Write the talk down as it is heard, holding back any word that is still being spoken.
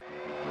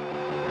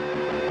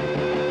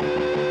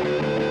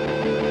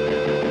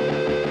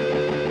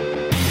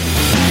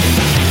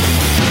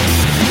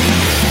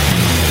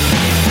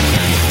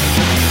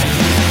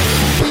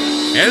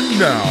And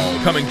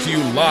now, coming to you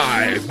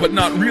live, but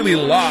not really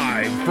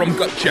live, from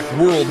Gut Check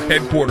World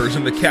Headquarters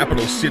in the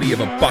capital city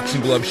of a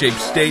boxing glove-shaped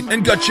state,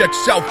 and Gut Check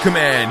South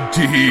Command,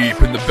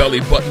 deep in the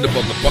belly button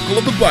above the buckle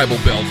of the Bible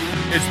Belt,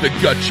 it's the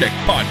Gut Check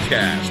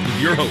Podcast with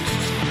your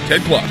hosts,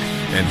 Ted Kluck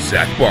and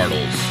Zach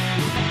Bartles.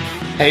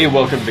 Hey,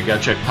 welcome to the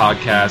Gut Check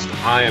Podcast.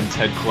 I am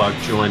Ted Kluck,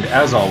 joined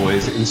as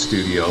always in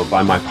studio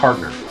by my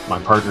partner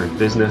in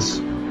business,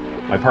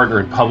 my partner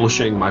in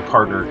publishing, my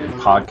partner in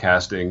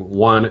podcasting,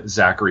 one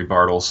Zachary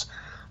Bartles.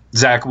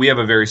 Zach, we have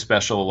a very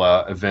special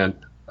event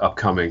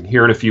upcoming.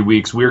 Here in a few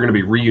weeks, we're going to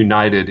be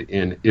reunited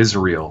in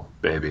Israel,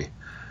 baby.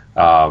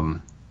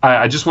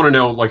 I just want to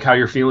know, like, how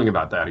you're feeling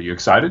about that. Are you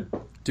excited?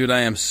 Dude,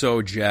 I am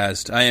so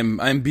jazzed.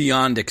 I'm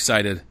beyond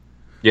excited.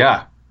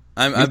 Yeah.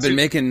 I've been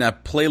making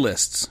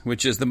playlists,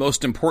 which is the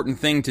most important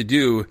thing to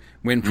do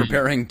when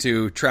preparing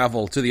to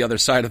travel to the other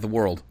side of the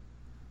world.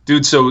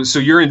 Dude, so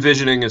you're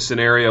envisioning a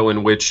scenario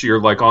in which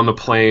you're like on the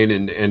plane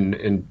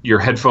and your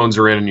headphones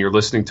are in and you're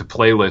listening to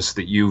playlists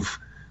that you've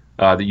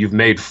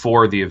made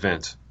for the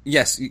event.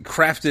 Yes,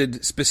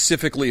 crafted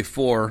specifically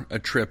for a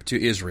trip to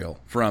Israel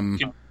from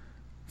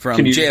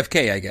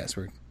JFK, I guess.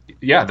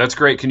 Yeah, that's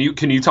great. Can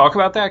you talk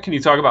about that? Can you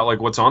talk about like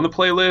what's on the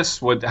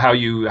playlist, how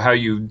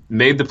you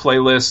made the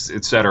playlist,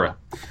 etc.?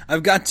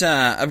 I've got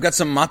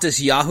some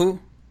Matisyahu.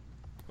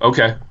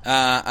 Okay.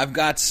 I've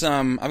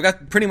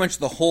got pretty much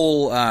the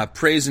whole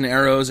Praise and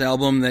Arrows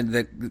album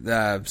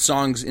that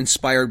songs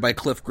inspired by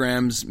Cliff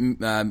Graham's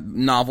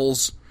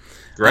novels.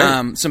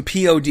 Great. Some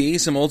POD,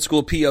 some old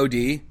school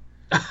POD.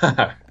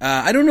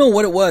 I don't know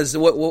what it was,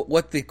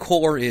 what the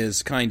core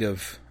is kind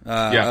of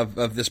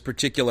of this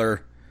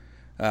particular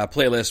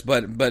playlist,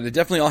 but it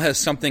definitely all has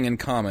something in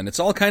common. It's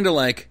all kind of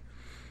like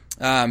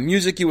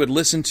music you would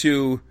listen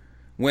to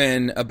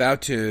when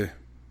about to,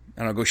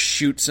 I don't know, go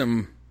shoot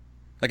some,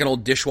 like an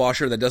old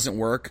dishwasher that doesn't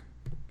work.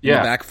 In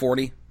the back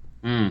 40.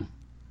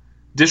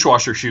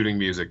 Dishwasher shooting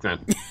music,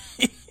 then.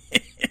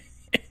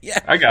 Yeah,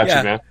 I got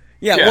you, man.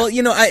 Yeah, well,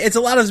 you know, it's a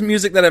lot of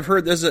music that I've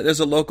heard. There's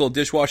a local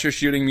dishwasher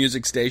shooting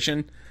music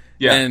station.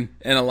 Yeah, and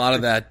a lot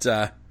of that.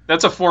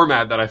 That's a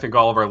format that I think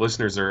all of our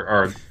listeners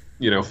are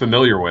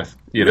familiar with.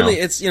 Really,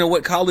 it's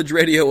what college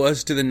radio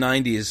was to the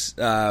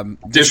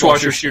 90s.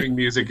 Dishwasher shooting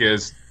music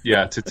is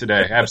to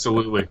today.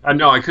 Absolutely.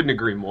 I couldn't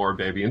agree more,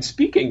 baby. And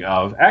speaking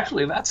of,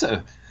 actually, that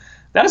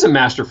is a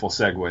masterful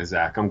segue,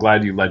 Zach. I'm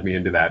glad you led me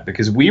into that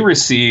because we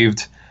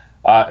received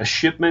a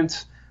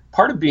shipment.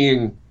 Part of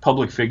being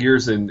public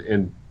figures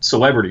and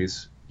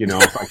celebrities, if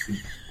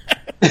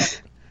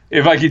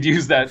I could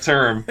use that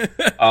term.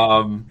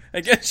 I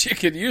guess you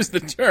could use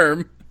the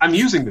term. I'm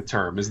using the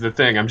term is the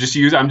thing. I'm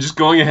just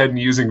going ahead and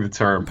using the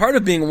term. Part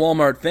of being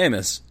Walmart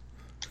famous.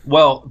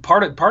 Well,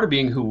 part of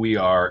being who we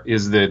are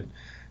is that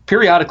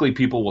periodically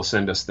people will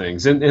send us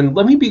things, and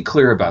let me be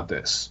clear about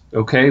this.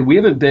 Okay, we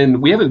haven't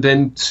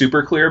been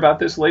super clear about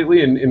this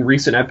lately in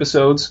recent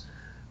episodes.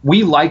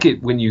 We like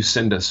it when you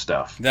send us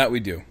stuff. That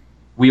we do.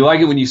 We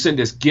like it when you send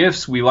us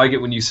gifts. We like it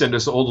when you send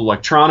us old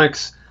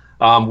electronics.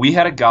 We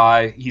had a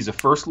guy. He's a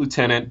first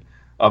lieutenant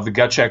of the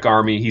Gut Check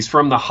Army. He's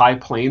from the High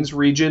Plains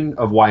region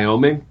of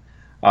Wyoming.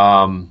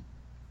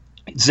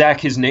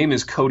 Zach, his name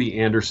is Cody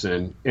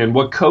Anderson, and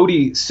what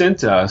Cody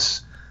sent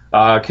us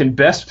can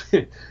best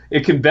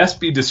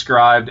be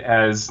described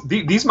as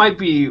these might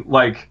be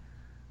like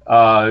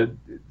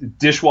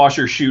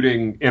dishwasher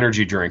shooting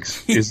energy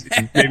drinks. Is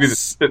maybe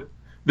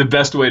the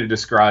best way to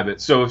describe it.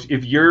 So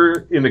if you're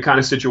in the kind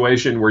of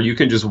situation where you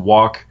can just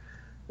walk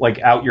like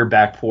out your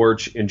back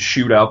porch and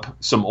shoot up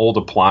some old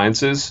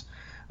appliances,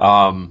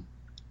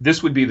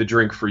 this would be the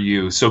drink for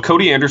you. So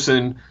Cody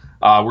Anderson,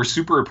 we're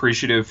super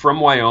appreciative,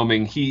 from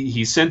Wyoming.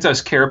 He sent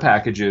us care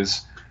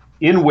packages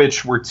in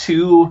which were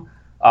two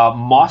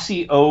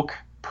Mossy Oak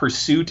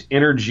Pursuit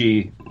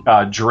Energy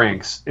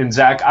drinks. And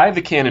Zach, I have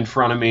the can in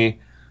front of me.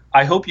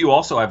 I hope you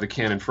also have the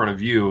can in front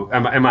of you.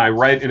 Am I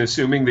right in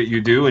assuming that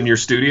you do in your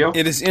studio?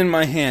 It is in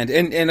my hand.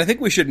 And I think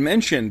we should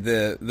mention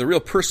the real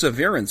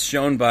perseverance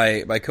shown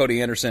by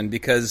Cody Anderson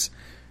because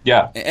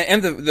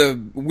and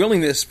the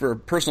willingness for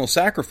personal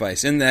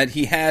sacrifice in that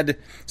he had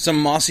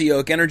some Mossy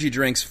Oak energy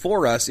drinks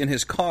for us in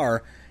his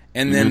car,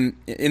 and then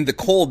in the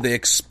cold they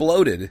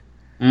exploded.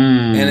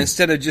 And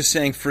instead of just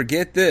saying,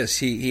 forget this,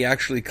 he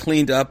actually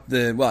cleaned up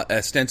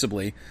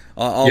ostensibly,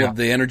 all of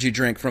the energy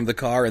drink from the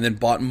car and then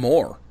bought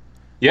more.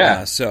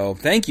 Yeah. So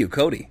thank you,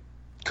 Cody.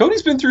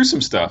 Cody's been through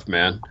some stuff,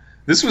 man.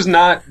 This was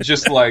not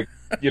just like,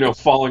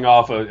 falling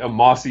off a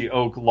mossy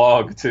oak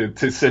log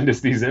to send us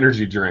these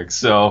energy drinks.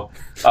 So,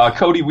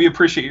 Cody, we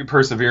appreciate your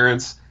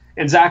perseverance.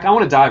 And Zach, I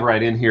want to dive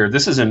right in here.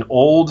 This is an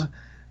old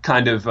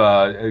kind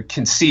of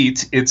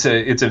conceit. It's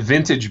a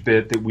vintage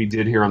bit that we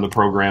did here on the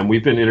program.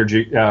 We've been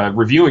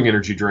reviewing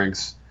energy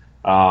drinks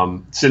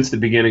since the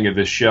beginning of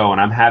this show,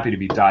 and I'm happy to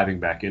be diving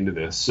back into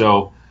this.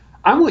 So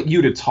I want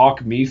you to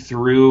talk me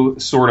through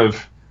sort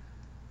of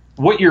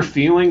what you're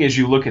feeling as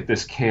you look at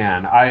this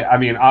can. I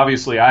mean,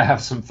 obviously, I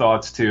have some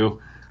thoughts too,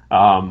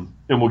 and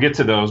we'll get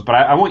to those. But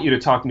I want you to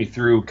talk me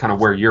through kind of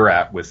where you're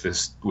at with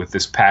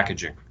this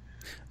packaging.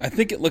 I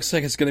think it looks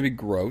like it's going to be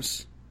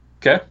gross.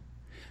 Okay.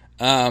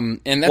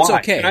 And that's Why?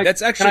 okay.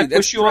 That's actually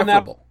that's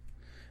preferable.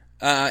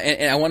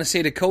 And I want to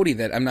say to Cody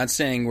that I'm not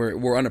saying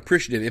we're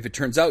unappreciative. If it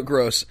turns out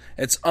gross,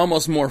 it's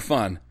almost more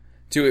fun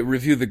to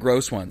review the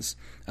gross ones.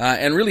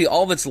 And really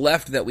all that's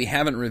left that we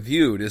haven't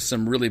reviewed is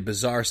some really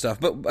bizarre stuff.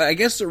 But I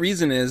guess the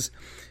reason is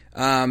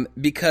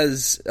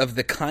because of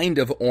the kind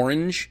of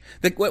orange.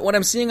 What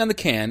I'm seeing on the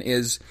can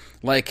is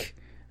like,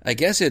 I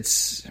guess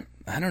it's,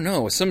 I don't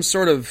know, some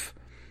sort of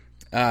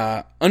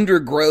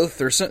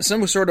undergrowth or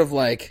some sort of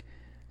like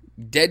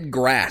dead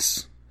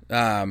grass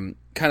kind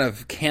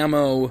of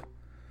camo,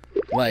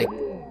 like.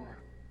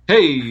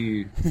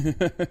 Hey!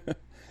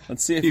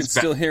 Let's see if it's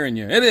still hearing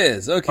you. It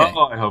is, okay.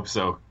 Oh, I hope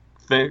so.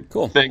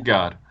 Cool. Thank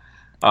God.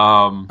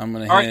 I'm gonna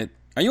hit. Right.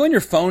 Are you on your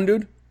phone,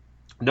 dude?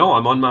 No,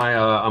 I'm on my.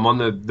 I'm on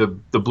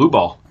the blue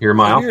ball here in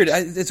my office. Weird.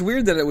 It's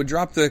weird that it would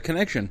drop the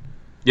connection.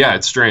 Yeah,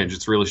 it's strange.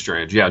 It's really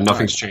strange. Yeah,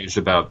 nothing's changed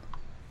about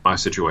my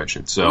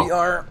situation.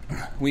 So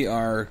we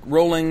are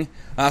rolling.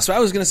 So I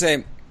was gonna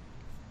say,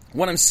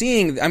 what I'm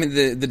seeing. I mean,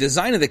 the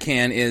design of the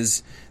can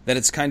is that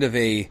it's kind of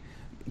a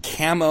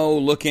camo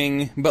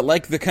looking, but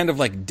like the kind of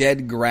like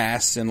dead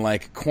grass and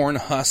like corn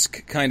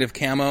husk kind of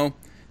camo.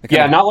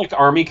 Yeah, not like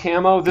army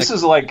camo. This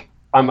is like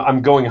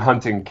I'm going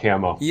hunting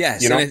camo.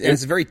 Yes, and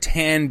it's a very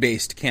tan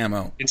based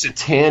camo. It's a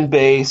tan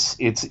base.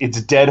 It's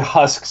dead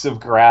husks of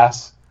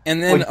grass.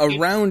 And then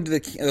around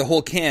the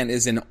whole can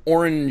is an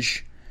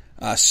orange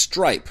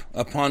stripe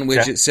upon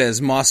which it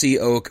says Mossy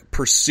Oak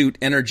Pursuit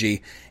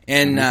Energy.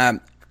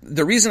 And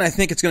the reason I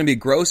think it's going to be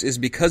gross is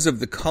because of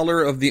the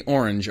color of the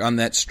orange on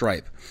that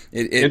stripe.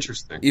 It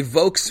Interesting.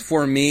 Evokes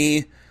for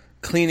me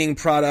cleaning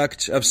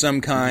product of some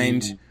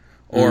kind,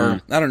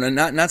 or I don't know,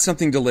 not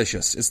something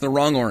delicious. It's the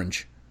wrong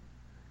orange.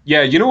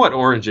 Yeah, you know what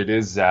orange it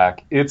is,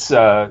 Zach? It's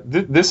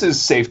this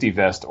is safety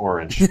vest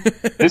orange.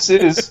 This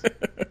is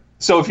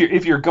so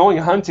if you're going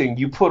hunting,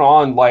 you put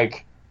on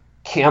like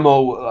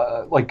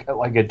camo, like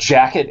a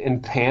jacket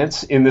and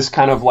pants in this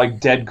kind of like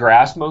dead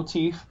grass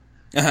motif.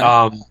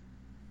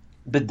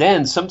 But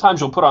then sometimes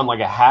you'll put on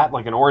like a hat,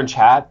 like an orange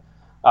hat,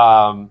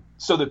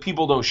 so that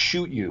people don't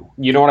shoot you.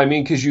 You know what I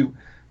mean? Because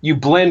you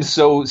blend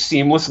so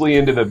seamlessly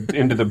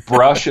into the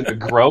brush and the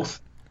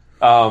growth.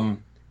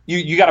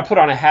 You got to put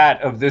on a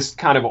hat of this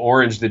kind of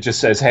orange that just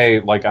says,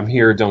 "Hey, like I'm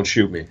here, don't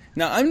shoot me."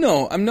 Now I'm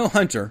no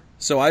hunter,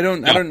 so I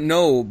don't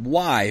know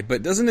why,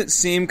 but doesn't it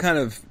seem kind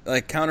of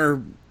like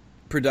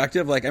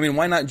counterproductive? Like, I mean,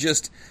 why not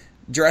just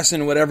dress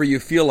in whatever you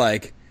feel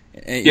like?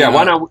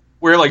 Why not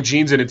wear like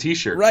jeans and a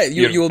t-shirt? Right,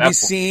 you will be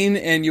seen,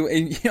 and you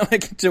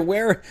like to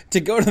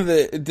go to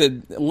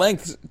the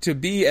length to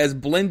be as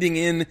blending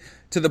in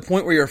to the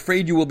point where you're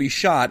afraid you will be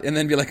shot, and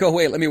then be like, oh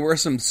wait, let me wear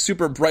some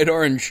super bright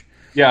orange.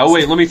 Yeah, oh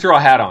wait, let me throw a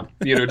hat on,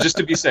 just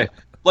to be safe.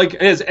 Like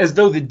as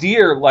though the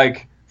deer,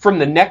 like from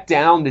the neck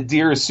down, the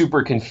deer is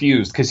super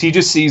confused because he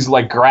just sees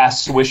like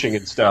grass swishing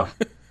and stuff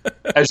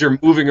as you're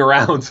moving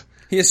around.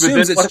 He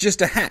assumes it's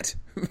just a hat.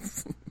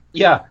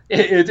 Yeah,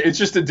 it's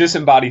just a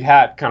disembodied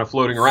hat kind of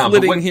floating around.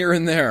 Flitting here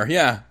and there,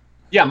 yeah.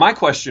 Yeah, my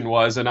question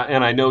was, and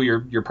I know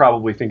you're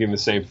probably thinking the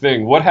same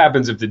thing, what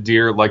happens if the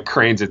deer like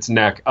cranes its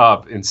neck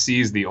up and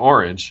sees the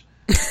orange?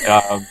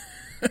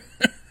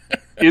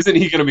 Isn't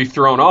he going to be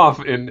thrown off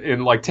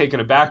and like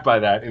taken aback by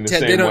that in the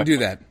same way? They don't do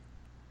that.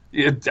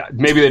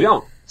 Maybe they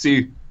don't.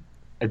 See,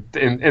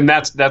 and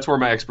that's where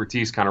my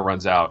expertise kind of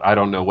runs out. I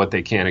don't know what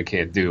they can and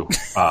can't do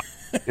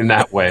in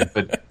that way.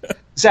 But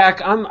Zach,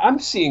 I'm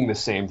seeing the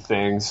same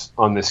things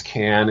on this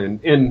can,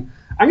 and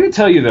I'm going to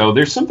tell you though,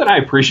 there's something I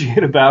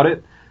appreciate about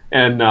it,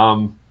 and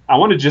I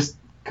want to just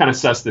kind of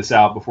suss this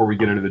out before we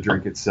get into the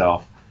drink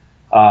itself.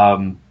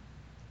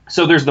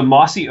 So there's the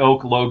Mossy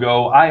Oak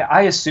logo.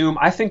 I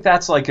think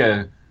that's like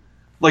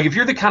if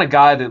you're the kind of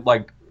guy that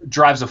like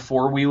drives a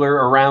 4-wheeler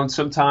around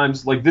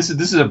sometimes, like this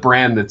is a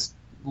brand that's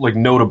like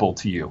notable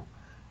to you.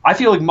 I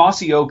feel like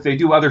Mossy Oak, they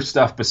do other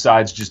stuff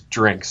besides just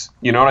drinks.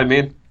 You know what I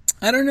mean?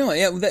 I don't know.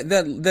 Yeah,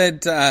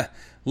 that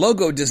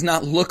logo does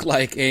not look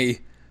like a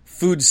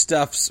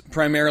foodstuffs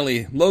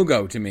primarily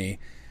logo to me.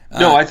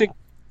 No, I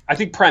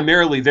think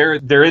primarily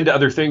they're into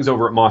other things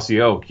over at Mossy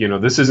Oak.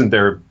 This isn't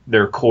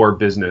their core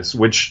business,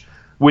 which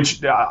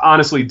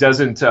honestly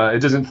doesn't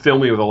fill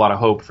me with a lot of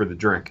hope for the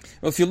drink.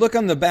 Well, if you look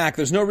on the back,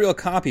 there's no real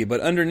copy, but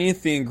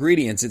underneath the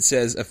ingredients it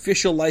says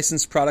official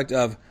licensed product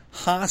of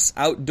Haas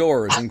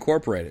Outdoors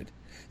Incorporated.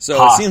 So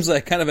Haas. It seems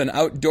like kind of an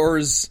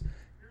outdoors.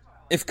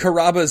 If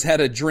Carrabba's had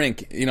a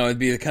drink, it'd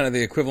be kind of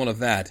the equivalent of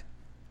that.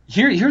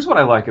 Here's what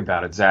I like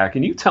about it, Zach,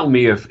 and you tell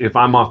me if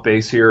I'm off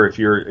base here, if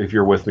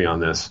you're with me on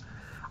this.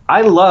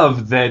 I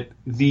love that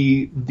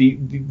the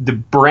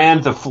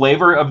brand, the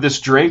flavor of this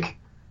drink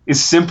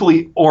is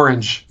simply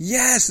orange.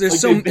 Yes,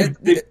 there's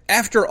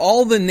after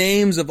all the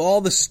names of all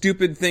the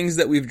stupid things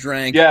that we've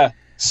drank. Yeah,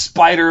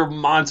 spider,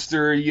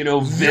 monster,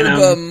 venom,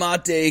 yerba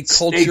mate,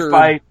 culture.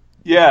 Bite.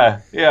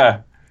 Yeah.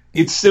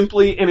 It's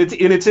simply and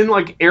it's in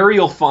like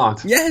Arial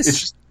font. Yes, it's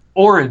just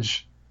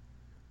orange.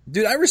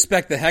 Dude, I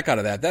respect the heck out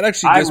of that. That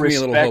actually gives me a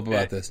little hope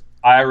about this.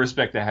 I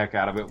respect the heck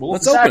out of it. Well,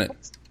 let's open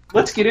it.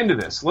 Let's get into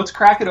this. Let's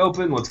crack it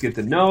open. Let's get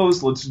the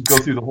nose. Let's go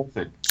through the whole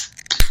thing.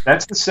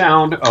 That's the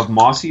sound of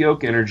Mossy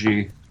Oak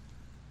Energy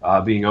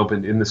being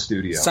opened in the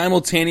studio.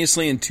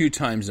 Simultaneously in 2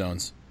 time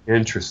zones.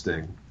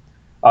 Interesting.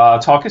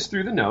 Talk us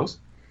through the nose,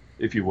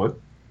 if you would.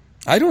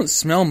 I don't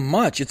smell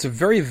much. It's a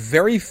very,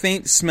 very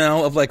faint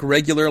smell of like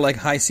regular, like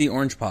Hi-C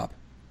orange pop.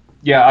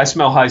 Yeah, I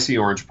smell Hi-C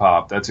orange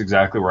pop. That's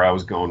exactly where I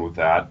was going with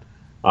that.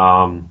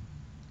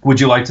 Would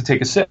you like to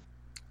take a sip?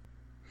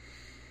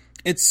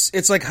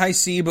 It's like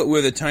Hi-C, but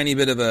with a tiny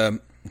bit of a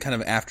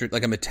kind of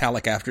like a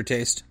metallic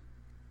aftertaste.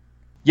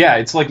 Yeah,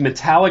 it's like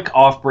metallic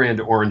off-brand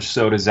orange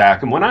soda,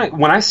 Zach. And when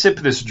I sip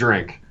this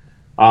drink,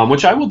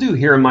 which I will do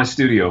here in my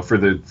studio for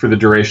the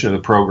duration of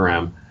the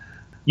program,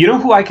 you know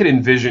who I could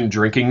envision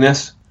drinking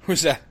this?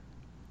 Who's that?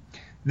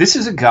 This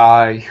is a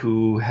guy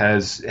who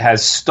has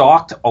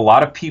stalked a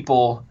lot of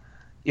people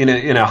in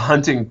a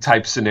hunting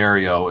type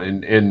scenario,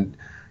 and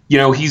you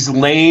know, he's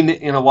lain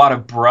in a lot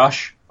of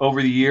brush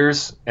over the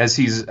years as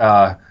he's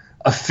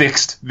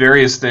affixed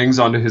various things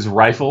onto his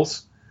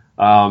rifles.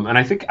 And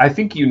I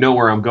think you know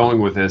where I'm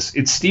going with this.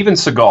 It's Steven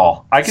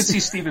Seagal. I could see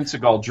Steven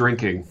Seagal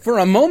drinking. For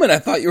a moment, I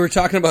thought you were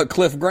talking about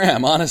Cliff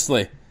Graham,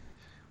 honestly.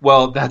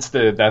 Well, that's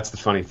the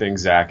funny thing,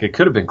 Zach. It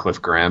could have been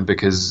Cliff Graham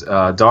because,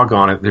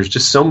 doggone it, there's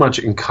just so much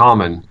in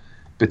common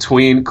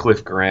between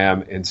Cliff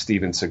Graham and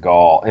Steven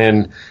Seagal.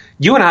 And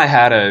you and I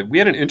had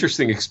an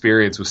interesting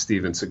experience with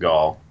Steven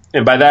Seagal.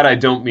 And by that, I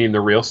don't mean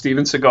the real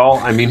Steven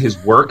Seagal. I mean his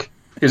work,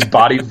 his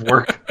body of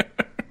work.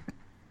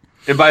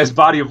 And by his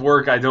body of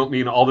work, I don't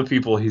mean all the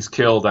people he's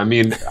killed. I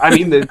mean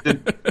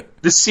the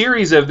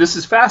series of, this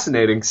is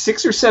fascinating,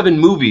 6 or 7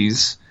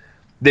 movies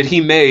that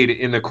he made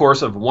in the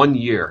course of 1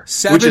 year.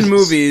 7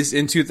 movies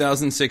in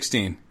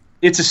 2016.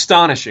 It's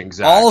astonishing,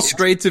 Zach. All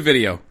straight to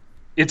video.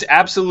 It's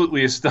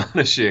absolutely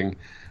astonishing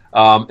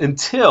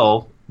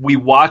until we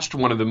watched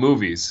one of the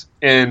movies.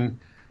 And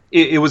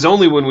it was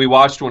only when we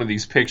watched one of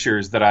these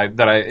pictures that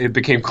it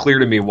became clear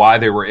to me why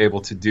they were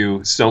able to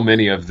do so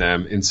many of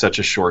them in such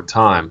a short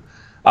time.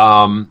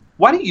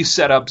 Why don't you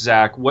set up,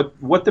 Zach,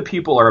 what the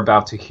people are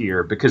about to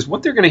hear? Because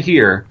what they're going to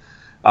hear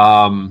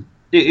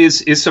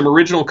is some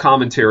original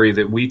commentary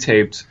that we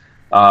taped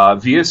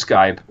via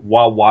Skype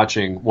while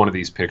watching one of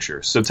these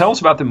pictures. So tell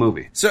us about the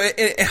movie. So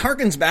it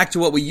harkens back to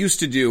what we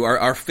used to do,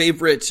 our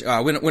favorite,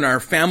 when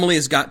our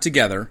families got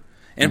together.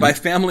 And by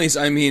families,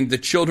 I mean the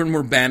children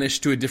were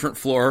banished to a different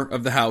floor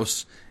of the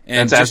house.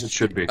 And that's as it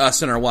should be.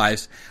 Us and our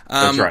wives.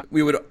 That's right.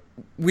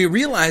 We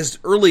realized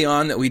early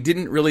on that we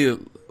didn't really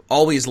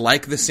always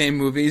like the same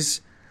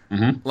movies.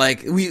 Mm-hmm.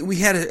 Like we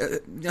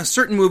had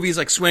certain movies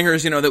like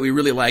Swingers, that we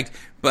really liked,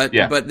 but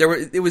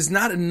there was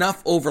not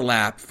enough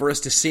overlap for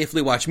us to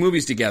safely watch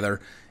movies together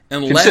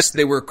unless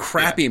they were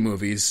crappy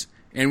movies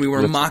and we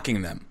were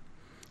mocking them.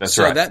 That's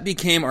right. So that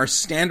became our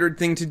standard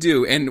thing to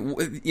do, and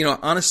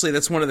honestly,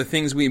 that's one of the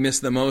things we miss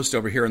the most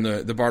over here in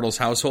the Bartles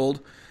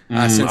household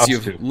since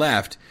you've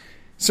left.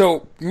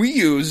 So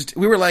we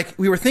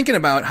were thinking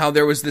about how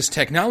there was this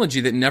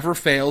technology that never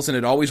fails and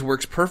it always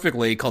works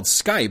perfectly called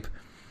Skype.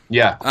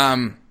 Yeah.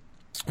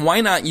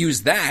 Why not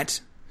use that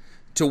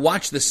to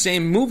watch the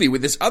same movie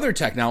with this other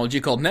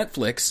technology called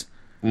Netflix?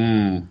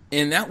 And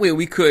that way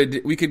we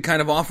could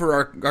kind of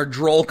offer our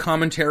droll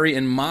commentary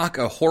and mock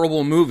a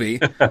horrible movie.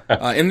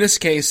 In this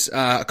case,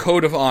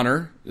 Code of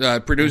Honor,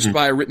 produced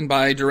by, written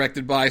by,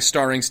 directed by,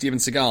 starring Steven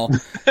Seagal.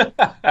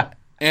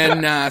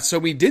 And so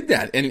we did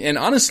that. And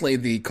honestly,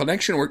 the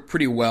connection worked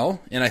pretty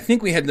well. And I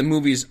think we had the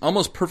movies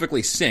almost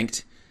perfectly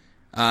synced.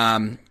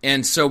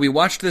 And so we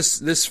watched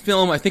this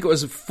film. I think it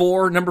was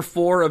number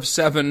 4 of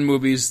 7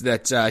 movies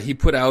that he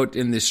put out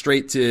in the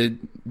straight to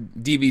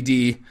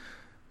DVD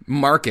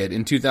market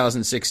in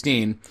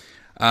 2016.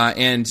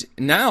 And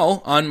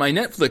now on my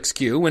Netflix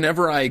queue,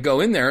 whenever I go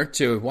in there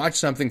to watch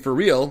something for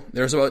real,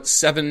 there's about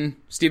 7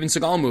 Steven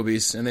Seagal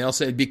movies, and they all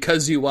say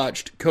because you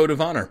watched Code of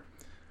Honor.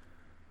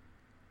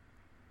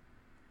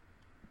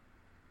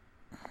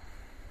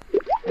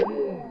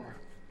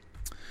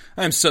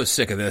 I'm so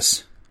sick of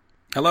this.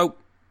 Hello?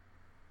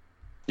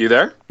 You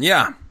there?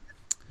 Yeah.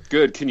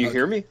 Good. Can you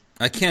hear me?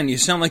 I can. You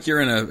sound like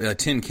you're in a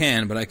tin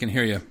can, but I can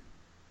hear you.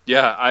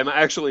 Yeah, I'm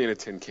actually in a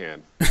tin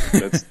can.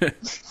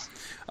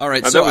 All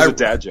right. So that was a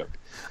dad joke.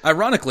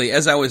 Ironically,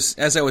 as I was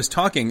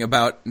talking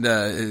about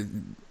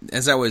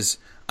as I was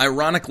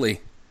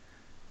ironically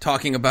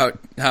talking about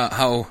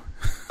how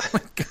oh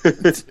my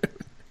God.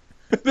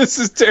 This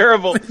is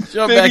terrible.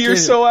 Baby, you're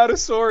so out of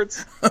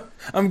sorts.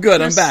 I'm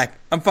good. I'm back.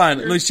 I'm fine.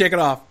 At least shake it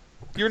off.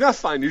 You're not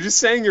fine. You're just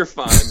saying you're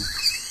fine.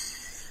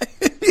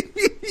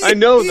 I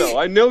know, though.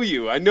 I know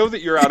you. I know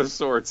that you're out of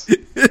sorts.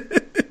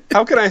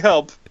 How can I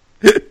help?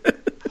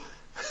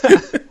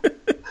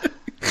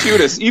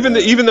 Judas, even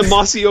the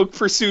Mossy Oak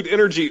Pursuit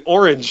Energy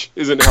Orange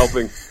isn't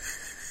helping.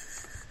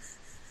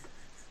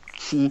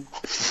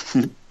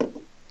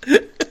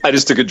 I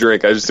just took a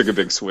drink. I just took a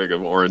big swig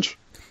of orange.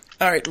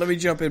 All right, let me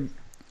jump in.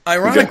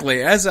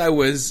 Ironically, as I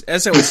was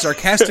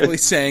sarcastically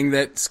saying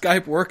that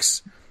Skype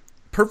works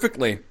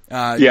perfectly,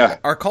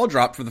 our call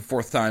dropped for the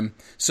 4th time.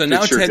 So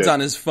now Ted's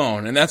on his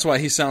phone, and that's why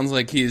he sounds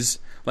like he's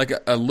like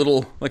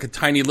a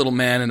tiny little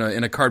man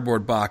in a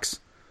cardboard box.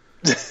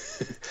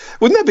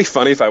 Wouldn't that be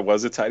funny if I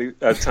was a tiny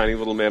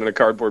little man in a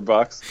cardboard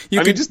box? You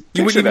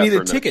wouldn't even need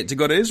a ticket to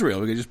go to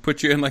Israel. We could just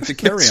put you in like the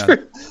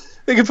carry-on.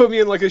 They could put me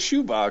in like a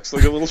shoebox,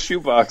 like a little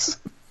shoebox.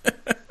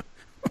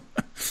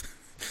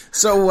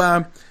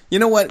 So, you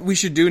know what we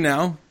should do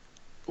now?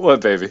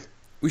 What, baby?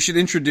 We should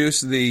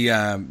introduce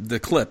the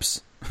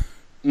clips.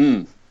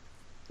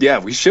 Yeah,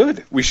 we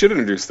should. We should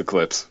introduce the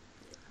clips.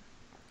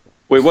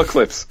 Wait, what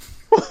clips?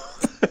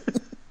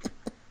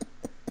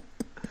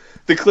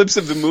 The clips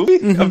of the movie?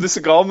 Mm-hmm. Of the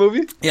Seagal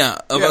movie? Yeah,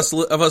 of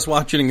us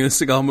watching the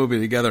Seagal movie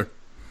together.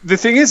 The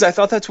thing is, I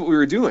thought that's what we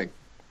were doing.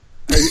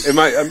 Am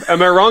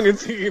I wrong in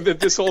thinking that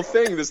this whole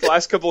thing, this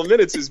last couple of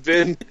minutes, has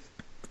been,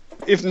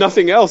 if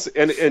nothing else,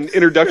 an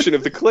introduction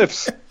of the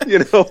clips? You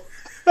know?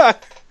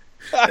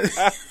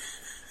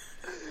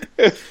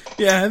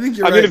 Yeah, I think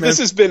you're right. I mean, if this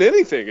has been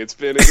anything, it's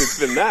been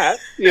that.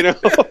 You know?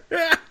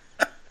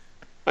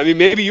 I mean,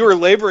 maybe you were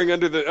laboring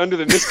under the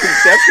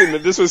misconception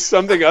that this was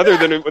something other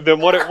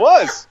than what it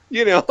was.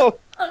 You know.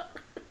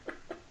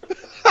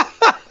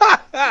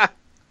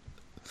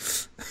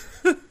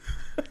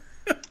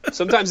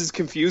 Sometimes it's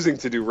confusing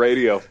to do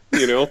radio.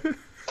 You know,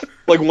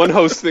 like one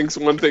host thinks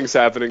one thing's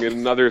happening and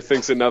another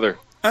thinks another.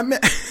 I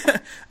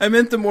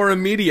meant the more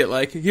immediate.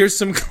 Like, here's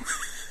some.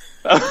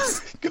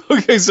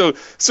 Okay, so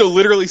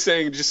literally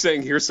saying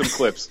here's some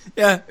clips.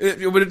 Yeah,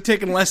 it would have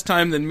taken less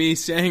time than me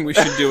saying we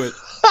should do it.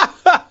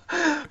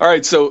 All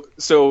right, so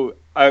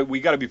we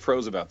got to be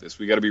pros about this.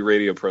 We got to be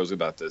radio pros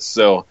about this.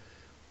 So,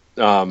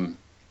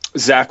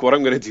 Zach, what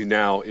I'm going to do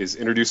now is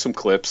introduce some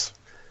clips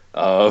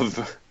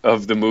of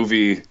the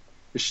movie.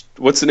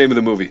 What's the name of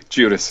the movie?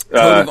 Judas.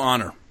 Code of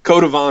Honor.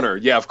 Code of Honor.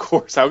 Yeah, of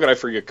course. How could I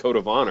forget Code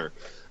of Honor?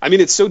 I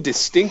mean, it's so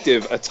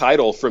distinctive a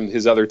title from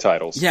his other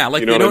titles. Yeah, like,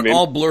 you know, they don't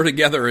all blur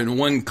together in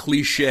one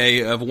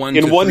cliche of one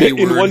in one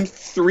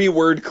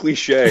 3-word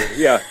cliche.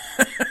 Yeah.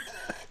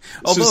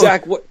 Although, so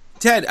Zach, what?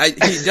 Ted,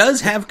 he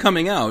does have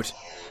coming out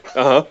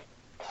a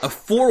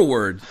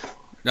 4-word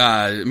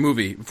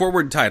movie,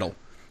 4-word title,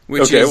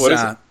 which is, what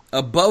is it?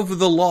 Above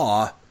the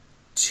Law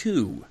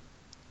 2.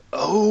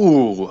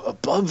 Oh,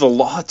 Above the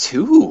Law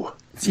 2.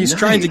 He's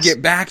trying to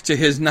get back to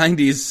his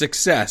 90s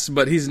success,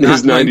 but he's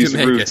not going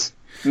to make it.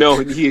 No,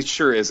 he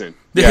sure isn't.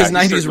 His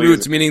 90s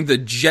roots, meaning the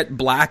jet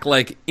black,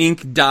 like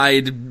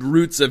ink-dyed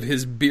roots of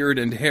his beard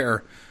and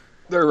hair.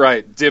 They're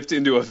right, dipped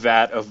into a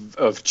vat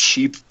of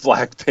cheap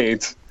black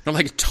paint. Or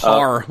like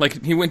tar.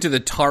 Like he went to the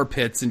tar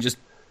pits and just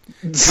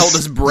held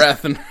his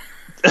breath. And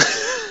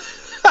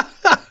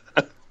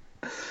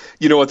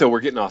You know what, though? We're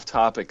getting off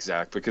topic,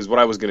 Zach, because what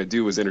I was going to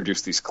do was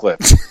introduce these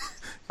clips.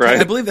 Right?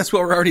 I believe that's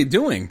what we're already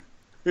doing.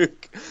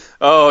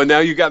 Oh, now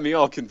you got me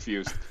all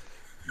confused.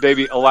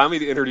 Baby, allow me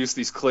to introduce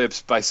these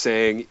clips by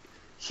saying,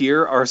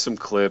 here are some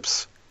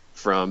clips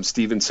from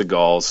Steven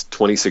Seagal's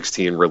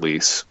 2016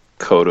 release,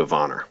 Code of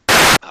Honor.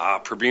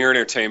 Premier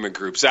Entertainment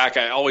Group. Zach,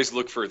 I always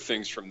look for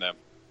things from them.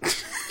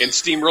 And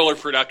Steamroller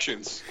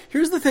Productions.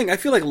 Here's the thing. I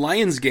feel like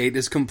Lionsgate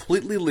is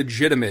completely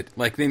legitimate.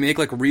 Like, they make,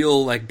 like,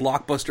 real, like,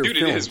 blockbuster films.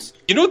 It is.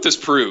 You know what this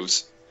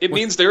proves? It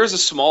means there is a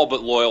small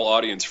but loyal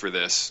audience for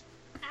this.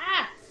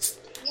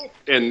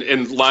 And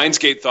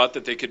Lionsgate thought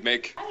that they could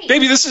make...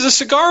 Baby, this is a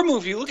cigar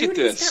movie. Look at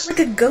this. He's got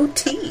like a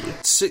goatee.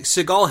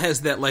 Seagal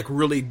has that like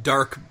really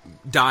dark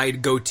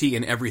dyed goatee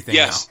and everything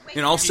now.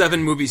 In all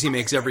 7 movies he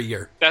makes every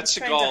year. That's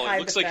Seagal. It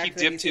looks like he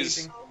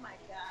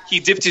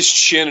dipped his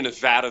chin in a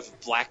vat of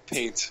black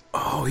paint.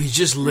 Oh, he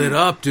just lit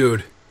up,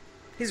 dude.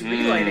 He's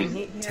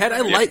relighting. Ted, I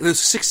like there's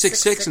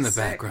 666 in the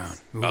background.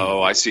 Ooh.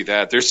 Oh, I see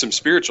that. There's some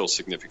spiritual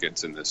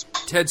significance in this.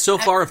 Ted, so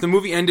far, if the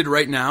movie ended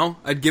right now,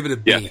 I'd give it a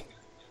B. Yeah.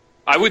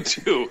 I would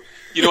too.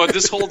 You know what?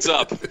 This holds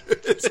up.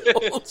 This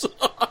holds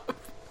up.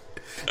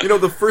 You know,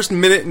 the first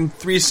minute and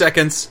 3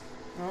 seconds.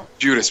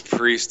 Judas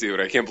Priest, dude.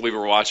 I can't believe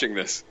we're watching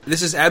this.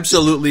 This is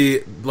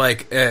absolutely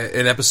like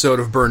an episode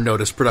of Burn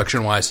Notice,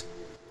 production-wise.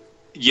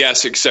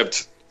 Yes,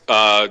 except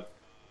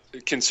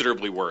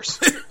considerably worse.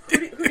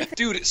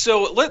 Dude,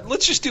 so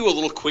let's just do a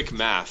little quick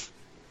math.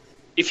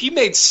 If he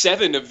made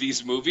 7 of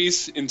these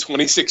movies in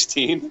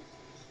 2016...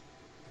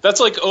 that's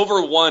like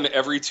over 1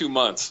 every 2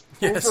 months.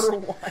 Yes. Over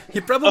 1.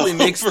 He probably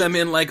makes them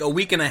in like a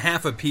week and a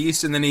half a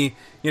piece, and then he,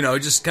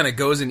 just kind of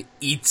goes and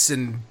eats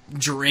and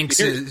drinks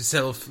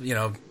himself,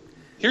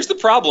 Here's the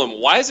problem.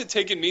 Why has it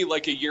taken me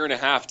like a year and a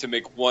half to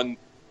make 1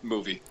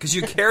 movie? Because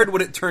you cared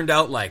what it turned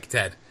out like,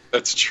 Ted.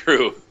 That's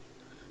true.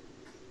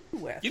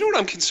 You know what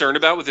I'm concerned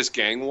about with this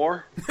gang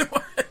war?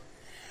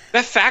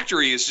 That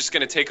factory is just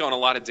going to take on a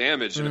lot of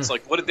damage, and it's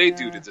like, what did they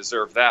do to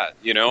deserve that?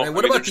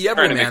 What about the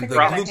Everman,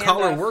 the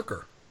blue-collar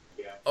worker?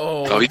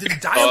 Oh, the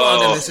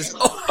dialogue in this is...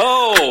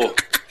 Oh!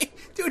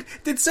 Dude,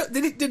 did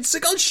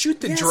Seagal shoot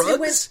the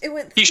drugs?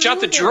 He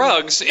shot the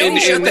drugs,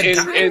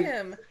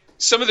 and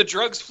some of the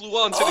drugs flew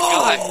onto the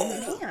guy.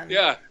 Man.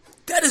 Yeah.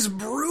 That is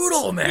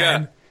brutal, man.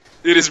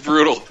 Yeah, it is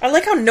brutal. I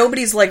like how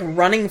nobody's, like,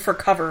 running for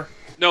cover.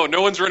 No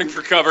one's running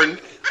for cover.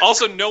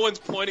 Also, no one's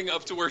pointing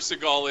up to where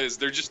Seagal is.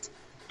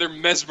 They're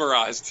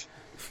mesmerized.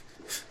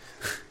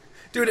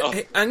 Dude,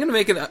 hey, I'm going to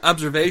make an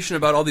observation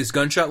about all these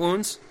gunshot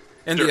wounds.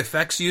 And the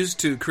effects used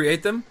to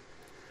create them.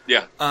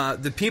 Yeah.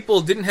 The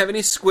people didn't have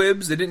any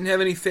squibs. They didn't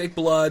have any fake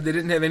blood. They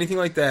didn't have anything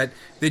like that.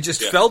 They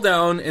just fell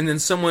down, and then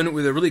someone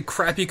with a really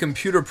crappy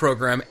computer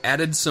program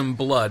added some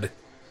blood.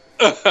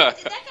 Did that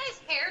guy's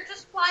hair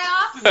just fly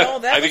off? No,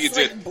 that I think was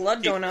it like did.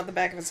 blood going out the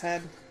back of his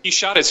head. He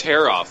shot his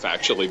hair off,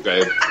 actually,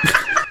 babe.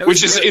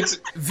 Which is it's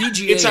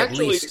VGA it's at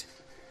actually least.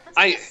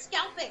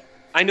 Scalping.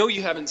 I know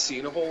you haven't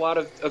seen a whole lot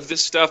of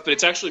this stuff, but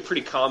it's actually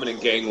pretty common in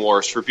gang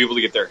wars for people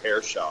to get their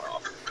hair shot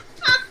off.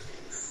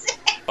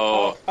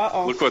 Oh,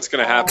 Uh-oh. look what's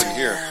going to happen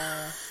here.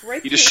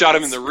 Right He just there. shot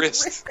him in the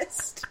wrist.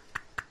 Wrist.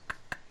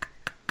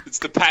 It's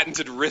the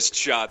patented wrist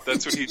shot.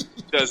 That's what he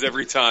does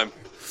every time.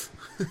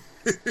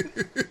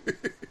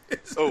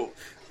 Oh.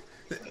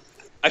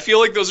 I feel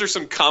like those are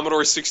some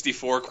Commodore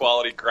 64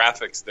 quality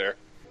graphics there.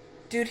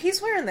 Dude,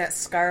 he's wearing that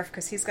scarf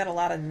because he's got a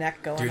lot of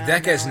neck going on. Dude,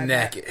 that guy's now, I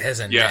neck bet. has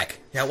a Yeah. neck.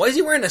 Yeah, why is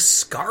he wearing a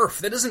scarf?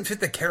 That doesn't fit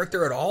the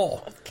character at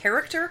all.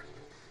 Character?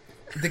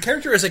 The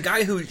character is a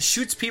guy who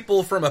shoots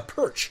people from a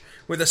perch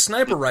with a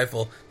sniper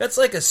rifle. That's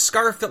like a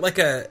scarf that like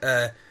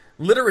a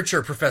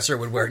literature professor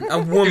would wear. A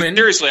woman.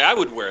 Seriously, I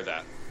would wear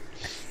that.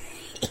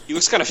 He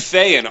looks kind of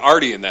fey and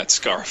arty in that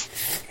scarf.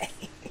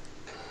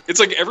 It's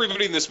like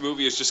everybody in this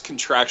movie is just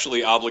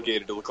contractually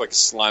obligated to look like a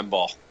slime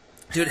ball.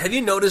 Dude, have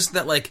you noticed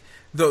that like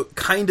the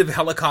kind of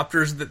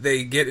helicopters that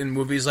they get in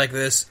movies like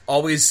this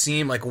always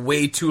seem like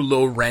way too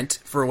low rent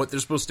for what they're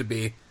supposed to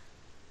be?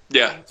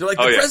 Yeah. They're like,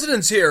 the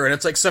president's here, and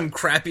it's like some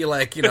crappy,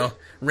 like, you know,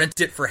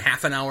 rent it for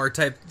half an hour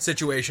type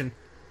situation.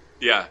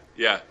 Yeah,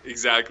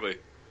 exactly.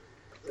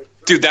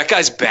 Dude, that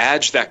guy's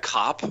badge, that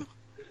cop,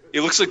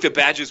 it looks like the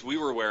badges we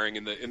were wearing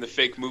in the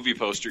fake movie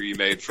poster you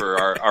made for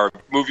our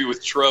movie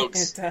with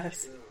Trogs. It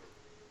does.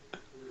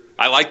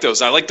 I like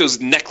those. I like those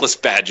necklace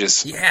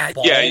badges. Yeah,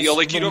 balls, Yeah, you know,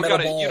 like you little don't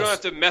metal you don't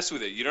balls. have to mess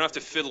with it. You don't have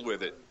to fiddle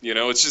with it. You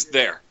know, it's just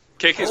there.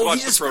 KK's Oh,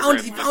 watched he just the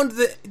program. found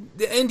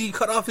the end. He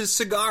cut off his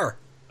cigar.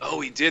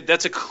 Oh, he did.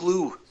 That's a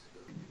clue.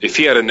 If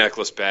he had a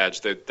necklace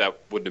badge, that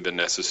wouldn't have been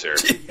necessary.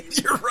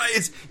 You're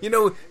right. You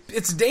know,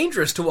 it's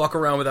dangerous to walk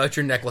around without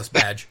your necklace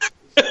badge.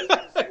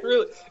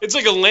 Really, it's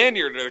like a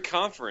lanyard at a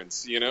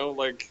conference. You know,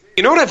 like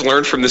you know what I've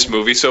learned from this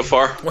movie so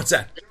far? What's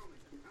that?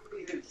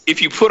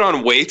 If you put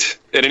on weight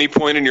at any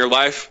point in your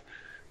life,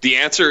 the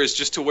answer is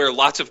just to wear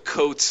lots of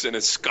coats and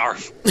a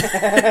scarf.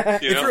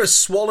 If you're a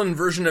swollen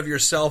version of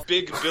yourself,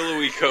 Big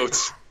billowy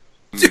coats.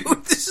 dude,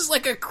 this is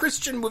like a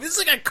Christian movie. This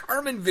is like a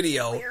Carmen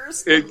video.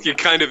 It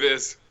kind of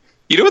is.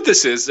 You know what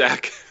this is,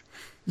 Zach?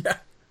 Yeah.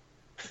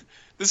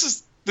 This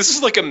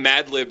is like a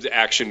Mad-Libbed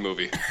action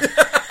movie.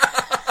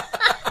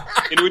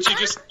 In which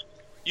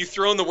you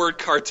throw in the word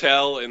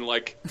cartel and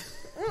like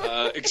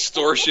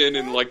extortion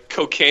and like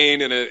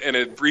cocaine and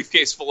a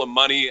briefcase full of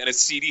money and a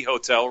seedy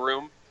hotel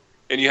room,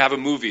 and you have a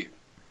movie.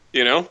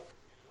 You know?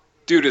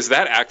 Dude, is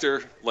that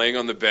actor laying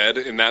on the bed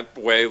in that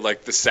way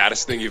like the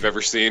saddest thing you've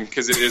ever seen?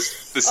 Because it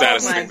is the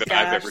saddest my thing that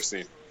gosh. I've ever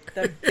seen.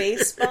 The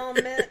baseball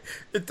mitt.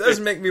 It does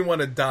make me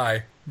want to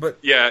die, but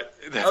Yeah,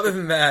 other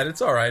than that,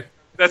 it's all right.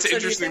 that's So do you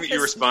interesting think that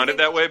you his- responded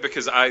that way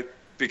because I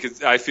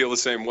feel the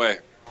same way.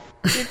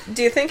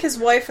 Do you think his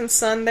wife and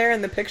son there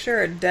in the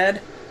picture are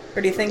dead?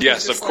 Or do you think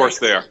Yes, he's just of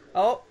course like, they are.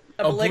 Oh,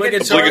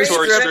 Obligatory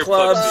strip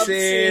club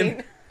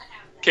scene.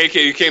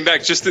 KK, you came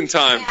back just in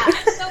time. Yeah, I'm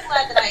so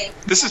glad that I.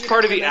 This is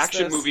part of the missed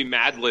action this. movie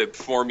Mad Lib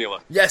formula.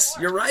 Yes,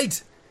 you're right.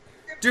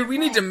 Dude, we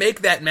need to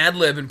make that Mad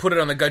Lib and put it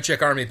on the Gut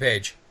Check Army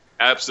page.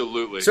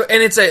 Absolutely. So,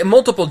 and it's a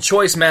multiple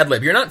choice Mad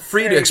Lib. You're not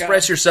free There to you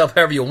express go. yourself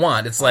however you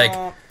want. It's like,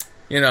 Oh,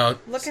 you know,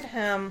 look at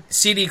him.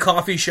 CD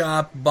coffee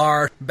shop,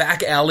 bar,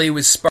 back alley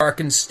with spark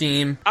and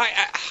steam.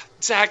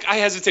 Zach, I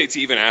hesitate to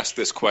even ask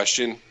this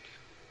question,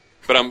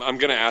 but I'm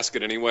going to ask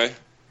it anyway.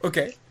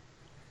 Okay.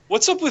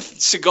 What's up with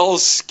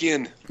Seagal's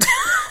skin?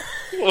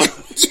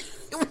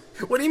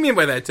 What do you mean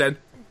by that, Ted?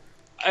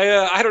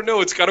 I don't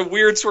know. It's got a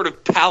weird sort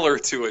of pallor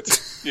to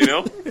it, you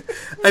know?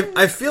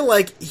 I feel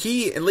like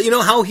you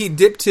know how he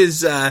dipped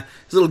his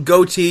little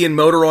goatee in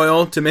motor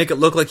oil to make it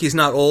look like he's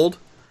not old?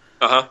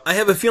 Uh-huh. I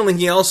have a feeling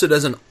he also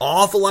does an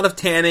awful lot of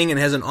tanning and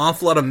has an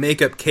awful lot of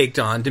makeup caked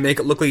on to make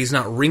it look like he's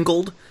not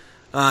wrinkled.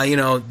 You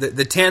know,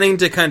 the tanning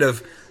to kind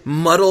of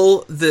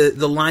muddle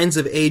the lines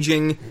of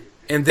aging,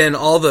 and then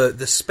all the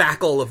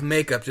spackle of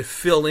makeup to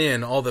fill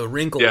in all the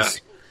wrinkles. Yeah.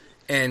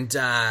 And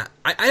I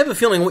have a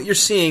feeling what you're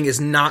seeing is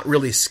not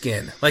really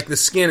skin. Like, the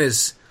skin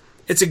is...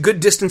 It's a good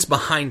distance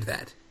behind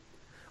that.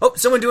 Oh,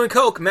 someone doing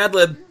coke. Mad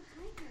Lib.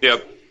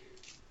 Yep.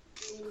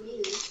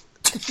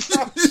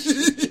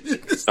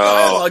 This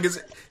dialogue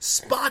is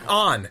spot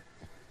on.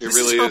 This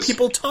really is how is.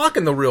 people talk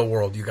in the real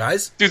world, you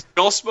guys. Dude,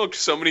 Seagal smoked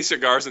so many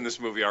cigars in this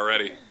movie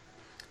already.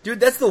 Dude,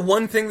 that's the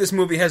one thing this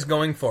movie has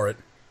going for it.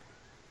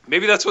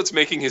 Maybe that's what's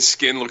making his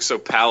skin look so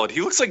pallid.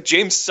 He looks like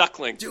James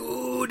Suckling.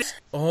 Dude.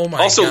 Oh my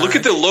Also, god. look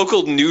at the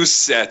local news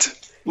set.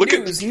 Look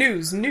News.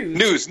 News.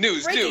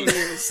 Breaking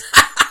news.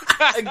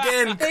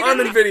 Again,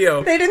 Carmen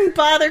video. They didn't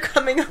bother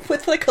coming up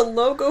with like a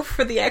logo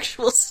for the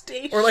actual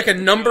station. Or like a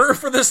number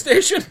for the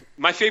station.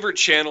 My favorite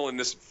channel in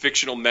this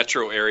fictional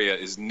metro area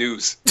is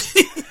News.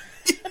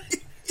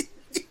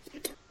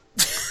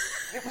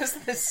 It was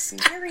the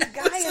scary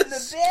guy in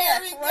the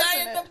back.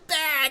 wasn't it?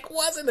 back,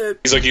 wasn't it?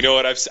 He's like, you know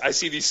what? I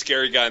see these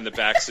scary guy in the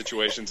back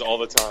situations all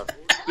the time.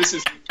 This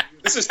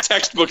is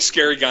textbook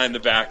scary guy in the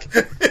back.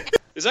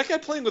 Is that guy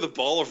playing with a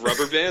ball of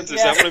rubber bands?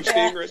 Is that what I'm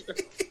seeing right there?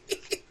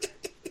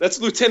 That's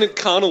Lieutenant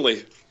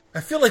Connolly. I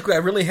feel like I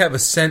really have a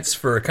sense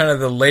for kind of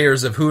the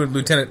layers of who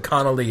Lieutenant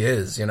Connolly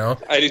is, you know?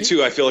 I do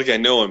too. I feel like I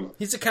know him.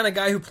 He's the kind of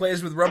guy who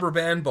plays with rubber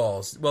band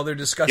balls while they're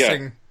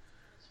discussing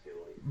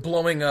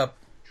blowing up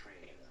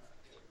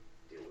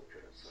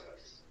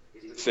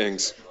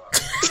things.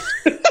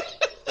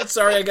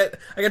 Sorry, I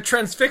got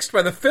transfixed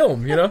by the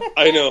film, you know?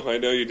 I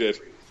know you did.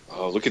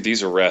 Oh, look at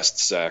these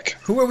arrests, Zach.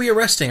 Who are we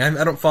arresting?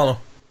 I don't follow.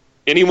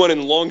 Anyone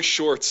in long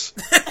shorts.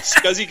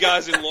 Scuzzy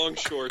guys in long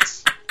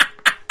shorts.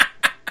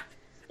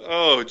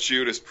 Oh,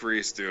 Judas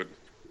Priest, dude.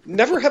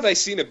 Never have I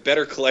seen a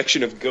better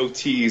collection of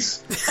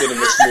goatees than in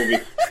this movie.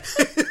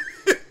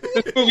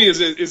 This movie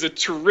is a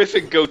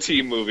terrific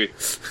goatee movie.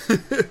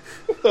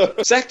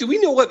 Zach, do we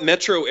know what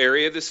metro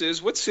area this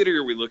is? What city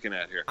are we looking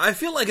at here? I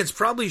feel like it's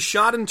probably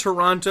shot in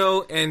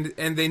Toronto, and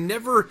they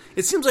never...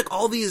 It seems like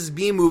all these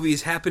B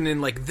movies happen in,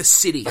 like, the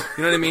city. You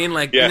know what I mean?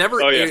 Like,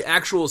 never an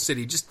actual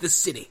city, just the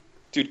city.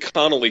 Dude,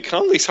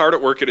 Connolly's hard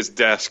at work at his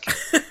desk.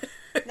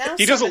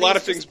 He does a lot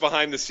of things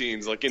behind the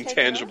scenes, like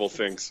intangible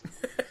things.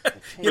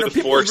 You know,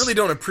 people really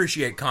don't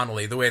appreciate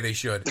Connolly the way they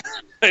should.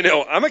 I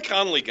know. I'm a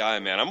Connolly guy,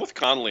 man. I'm with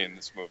Connolly in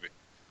this movie.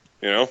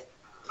 You know?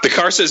 The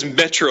car says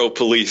Metro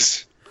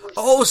Police.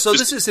 Oh, so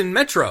this is in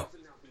Metro.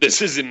 This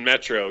is in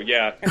Metro,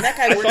 yeah. And that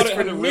guy I works thought it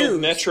for had a news. real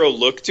Metro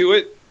look to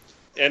it,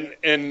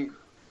 and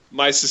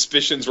my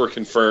suspicions were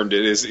confirmed.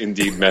 It is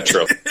indeed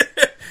Metro.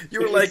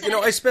 You were like,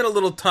 I spent a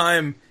little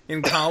time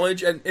in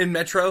college in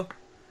Metro.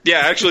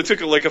 Yeah, I actually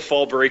took a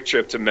fall break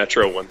trip to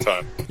Metro one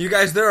time. You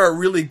guys, there are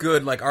really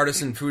good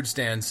artisan food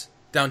stands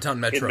downtown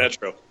Metro. In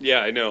Metro, yeah,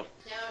 I know.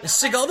 Is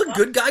Seagal the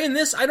good guy in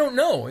this? I don't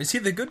know. Is he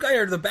the good guy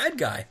or the bad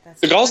guy?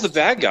 Seagal's the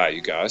bad guy,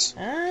 you guys.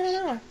 I don't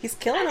know. He's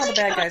killing all the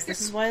bad guys.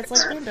 This is why it's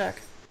like Boondock.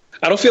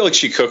 I don't feel like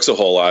she cooks a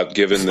whole lot,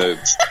 given the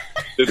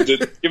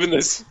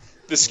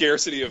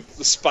scarcity of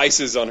the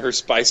spices on her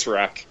spice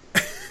rack.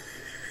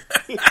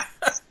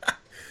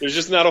 There's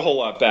just not a whole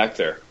lot back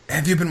there.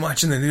 Have you been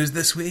watching the news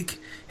this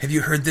week? Have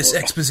you heard this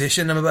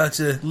exposition I'm about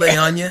to lay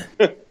on you?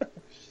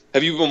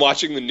 Have you been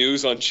watching the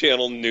news on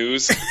Channel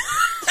News?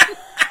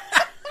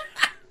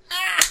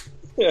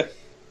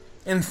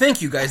 And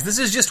thank you, guys. This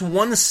is just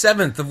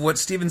 1/7 of what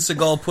Steven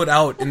Seagal put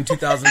out in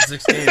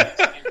 2016.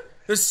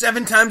 There's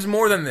 7 times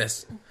more than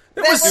this.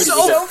 It was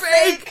so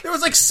fake! There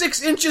was like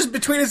 6 inches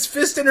between his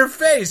fist and her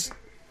face.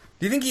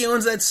 Do you think he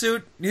owns that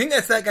suit? Do you think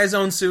that's that guy's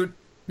own suit?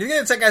 Do you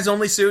think that's that guy's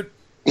only suit?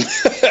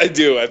 I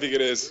do. I think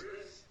it is.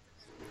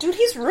 Dude,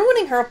 he's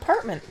ruining her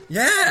apartment.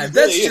 Yeah, that's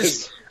really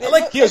just...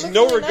 He has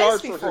no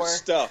regard for her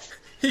stuff.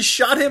 He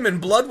shot him and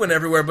blood went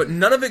everywhere, but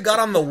none of it got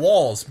on the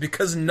walls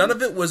because none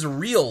of it was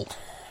real.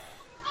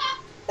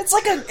 It's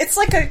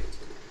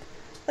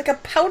like a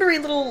powdery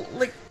little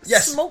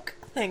smoke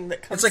thing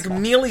that comes. It's like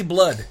mealy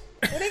blood.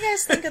 What do you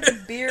guys think of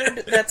the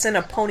beard that's in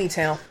a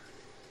ponytail?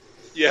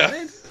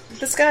 Yeah.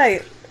 This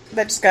guy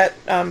that just got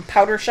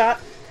powder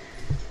shot.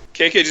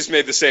 KK just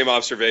made the same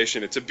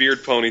observation. It's a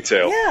beard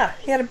ponytail. Yeah,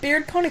 he had a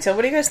beard ponytail.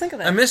 What do you guys think of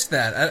that? I missed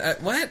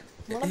that. What?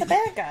 One of the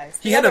bad guys.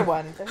 He had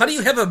one. How do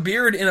you have a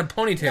beard in a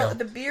ponytail? No,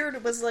 the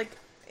beard was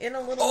in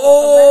a little.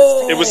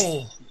 Oh! It was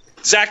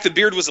Zach. The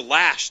beard was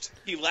lashed.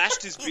 He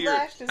lashed his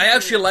beard. I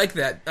actually like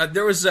that.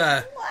 There was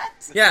what?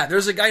 Yeah, there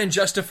was a guy in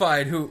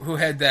Justified who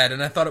had that,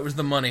 and I thought it was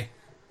the money.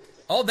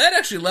 Oh, that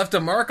actually left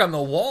a mark on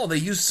the wall. They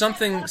used some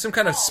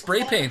kind of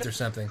spray paint or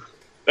something.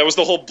 That was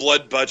the whole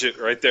blood budget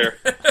right there.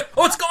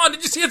 Oh, it's gone.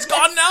 Did you see it's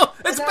gone now?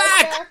 It's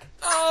back.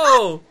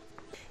 Oh.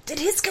 Did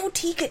his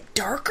goatee get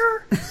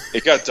darker?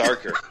 It got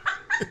darker.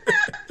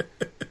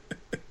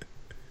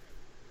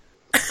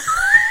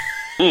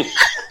 Would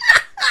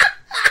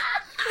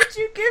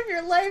you give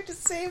your life to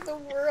save the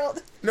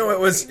world? No, it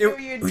was. Would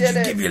you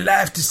give your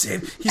life to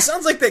save? He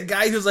sounds like that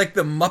guy who's like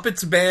the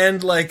Muppets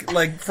band,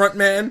 like front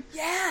man.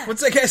 Yeah.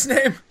 What's that guy's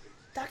name?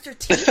 Dr.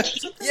 T.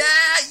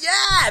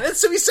 Yeah.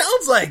 That's what he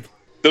sounds like.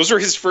 Those were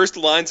his first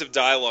lines of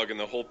dialogue in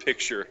the whole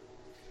picture.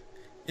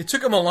 It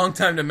took him a long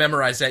time to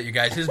memorize that, you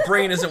guys. His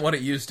brain isn't what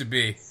it used to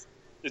be.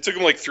 It took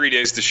him like 3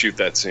 days to shoot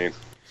that scene.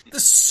 The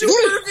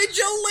super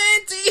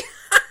vigilante!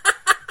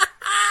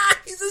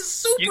 He's a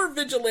super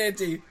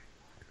vigilante.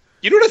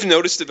 You know what I've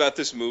noticed about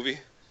this movie?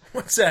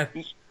 What's that?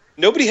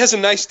 Nobody has a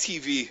nice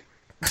TV.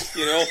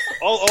 You know?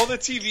 all the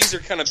TVs are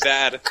kind of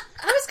bad.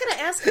 I was going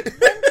to ask,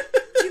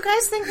 do you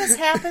guys think this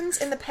happens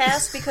in the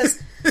past?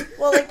 Because,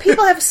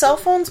 people have cell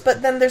phones,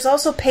 but then there's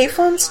also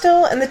payphones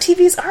still, and the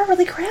TVs are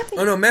really crappy.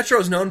 Oh, no,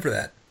 Metro's known for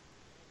that.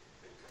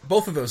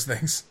 Both of those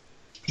things.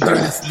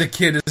 The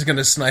kid is going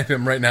to snipe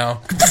him right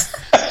now.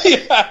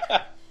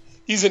 Yeah.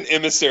 He's an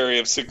emissary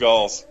of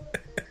Seagal's.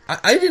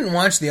 I didn't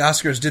watch the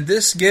Oscars. Did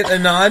this get a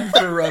nod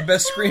for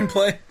Best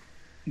Screenplay?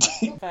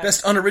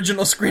 Best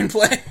Unoriginal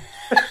Screenplay?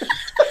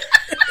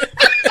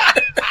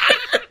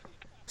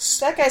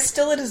 That guy's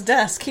still at his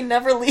desk. He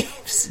never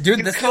leaves.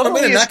 Dude, that's the only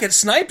way to not get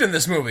sniped in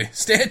this movie.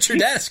 Stay at your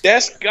desk.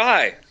 Desk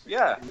guy.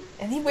 Yeah.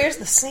 And he wears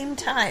the same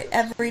tie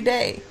every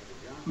day.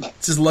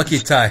 It's his lucky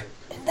tie.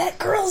 And that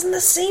girl's in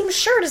the same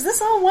shirt. Is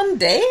this all one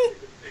day?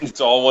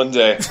 It's all one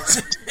day.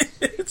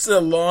 It's a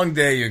long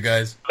day, you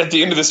guys. At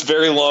the end of this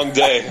very long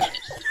day.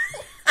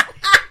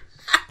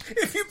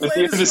 If you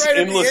play this right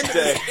at the end of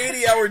this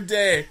 80-hour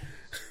day.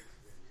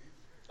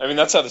 I mean,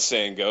 that's how the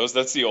saying goes.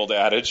 That's the old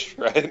adage,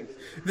 right?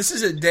 This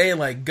is a day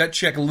like Gut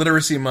Check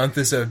Literacy Month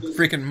is a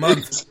freaking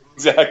month.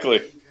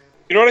 Exactly.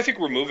 You know what I think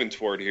we're moving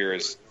toward here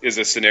is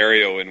a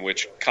scenario in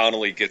which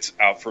Connolly gets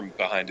out from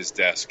behind his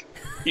desk.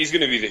 He's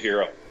going to be the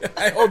hero.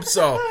 I hope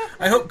so.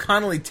 I hope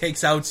Connolly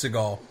takes out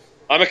Seagal.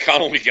 I'm a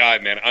Connolly guy,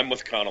 man. I'm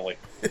with Connolly.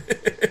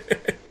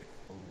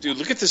 Dude,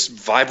 look at this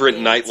vibrant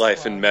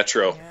nightlife in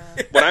Metro.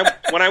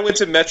 When I went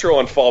to Metro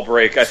on fall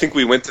break, I think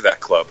we went to that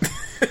club.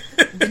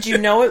 Did you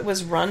know it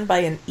was run by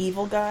an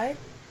evil guy?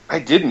 I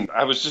didn't.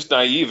 I was just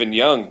naive and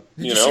young.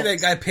 Did you see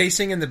that guy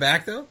pacing in the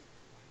back, though?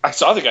 I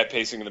saw the guy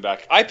pacing in the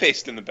back. I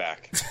paced in the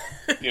back.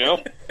 You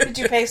know? Did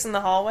you pace in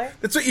the hallway?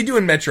 That's what you do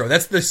in Metro.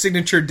 That's the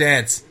signature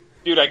dance.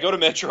 Dude, I go to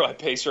Metro, I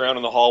pace around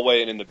in the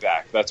hallway and in the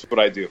back. That's what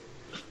I do.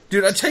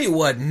 Dude, I'll tell you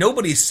what.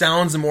 Nobody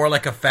sounds more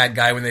like a fat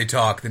guy when they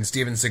talk than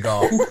Steven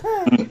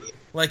Seagal.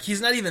 Like,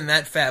 he's not even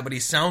that fat, but he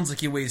sounds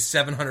like he weighs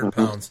 700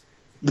 pounds.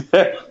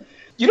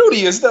 You know what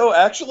he is, though,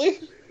 actually?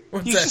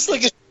 What's he's that? just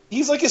like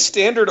he's like a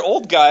standard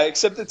old guy,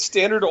 except that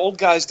standard old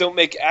guys don't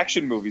make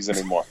action movies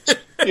anymore.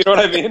 You know what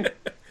I mean?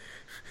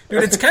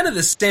 Dude, it's kind of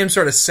the same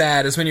sort of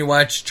sad as when you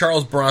watch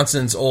Charles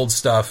Bronson's old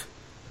stuff.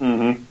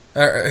 Mm-hmm.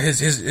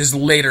 His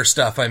later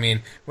stuff, I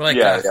mean. Like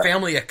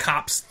Family of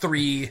Cops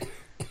 3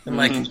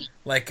 and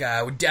like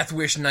Death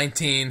Wish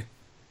 19.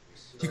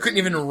 He couldn't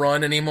even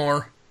run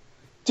anymore.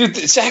 Dude,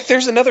 Zach,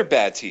 there's another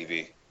bad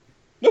TV.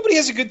 Nobody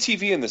has a good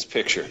TV in this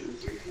picture.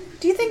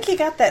 Do you think he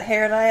got that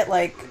hair dye at,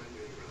 like,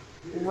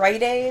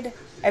 Rite Aid?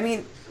 I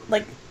mean,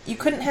 like, you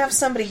couldn't have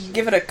somebody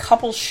give it a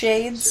couple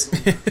shades?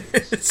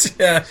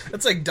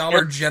 That's like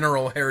Dollar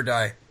General hair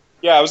dye.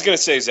 Yeah, I was going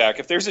to say, Zach,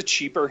 if there's a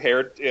cheaper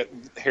hair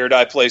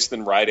dye place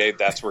than Rite Aid,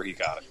 that's where he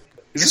got it.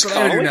 Guess what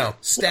I'm going to do now?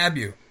 Stab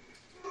you.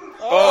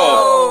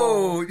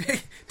 Oh! Hey,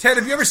 Ted,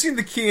 have you ever seen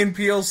the Key and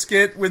Peele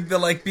skit with the,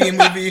 like,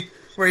 B-movie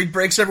where he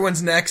breaks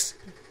everyone's necks?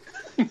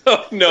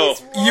 No.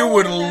 You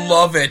would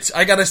love it.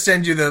 I gotta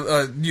send you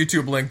the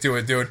YouTube link to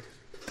it, dude.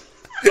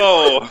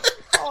 Oh.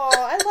 Oh,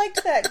 I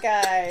liked that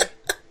guy.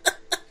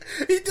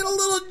 He did a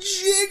little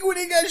jig when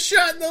he got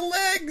shot in the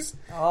legs.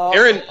 Oh,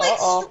 Aaron,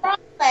 Strong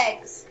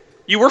legs.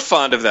 you were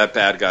fond of that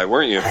bad guy,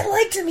 weren't you? I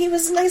liked him. He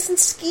was nice and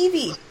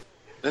skeevy.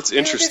 That's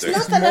interesting.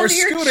 There's nothing More under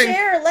your scooting.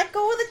 chair. Let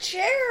go of the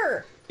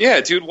chair.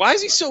 Yeah, dude, why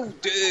is he so...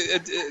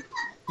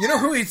 You know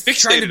who he's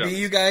Fixated trying to on be,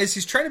 you guys?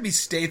 He's trying to be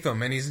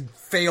Statham, and he's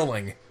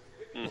failing.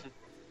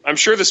 I'm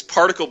sure this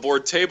particle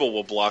board table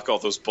will block all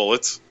those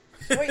bullets.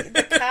 Wait,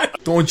 the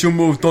cop... Don't you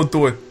move, don't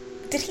do it.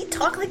 Did he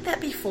talk like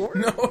that before?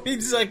 No,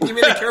 he's like, he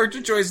made a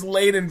character choice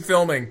late in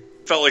filming.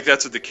 Felt like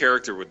that's what the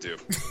character would do.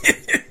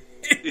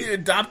 He'd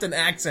adopt an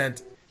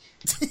accent.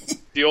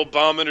 The old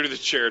bomb under the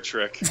chair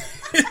trick.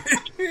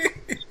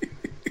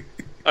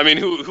 I mean,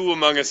 who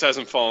among us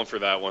hasn't fallen for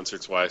that once or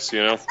twice,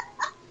 you know?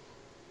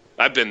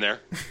 I've been there.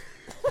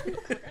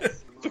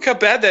 Look how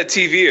bad that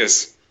TV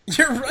is.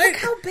 You're right.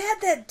 Look how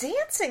bad that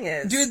dancing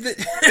is. Dude,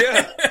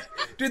 Yeah.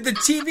 Dude, the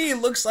TV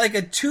looks like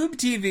a tube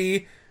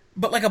TV,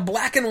 but like a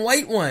black and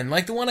white one,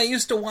 like the one I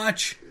used to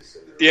watch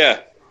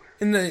Yeah.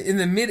 in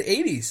the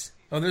mid-'80s.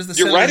 Oh, there's the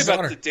You're right Senator's about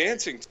daughter. the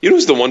dancing. You know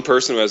who's the one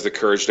person who has the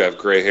courage to have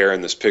gray hair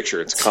in this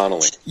picture? It's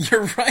Connolly.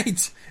 You're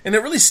right. And it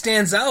really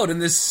stands out in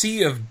this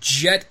sea of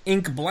jet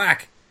ink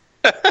black.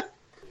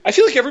 I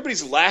feel like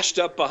everybody's lashed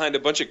up behind a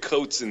bunch of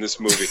coats in this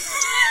movie.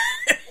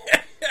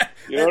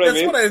 You know what I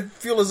mean? That's what I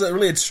feel is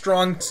a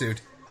strong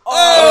suit.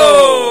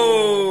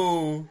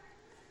 Oh!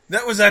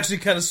 That was actually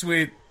kind of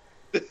sweet.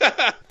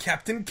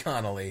 Captain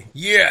Connolly.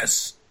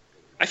 Yes!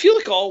 I feel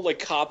like all like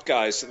cop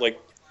guys, like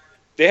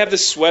they have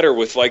this sweater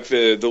with like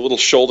the little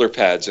shoulder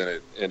pads in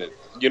it.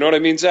 You know what I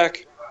mean,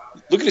 Zach?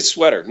 Look at his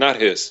sweater, not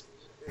his.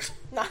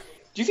 Do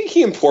you think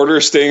he and Porter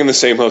are staying in the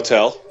same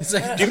hotel? It's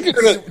like Do you think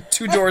they're gonna,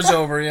 two doors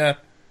over, yeah.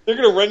 they're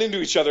gonna run into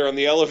each other on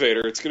the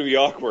elevator? It's gonna be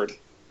awkward.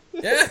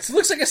 Yeah, it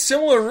looks like a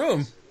similar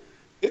room.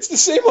 It's the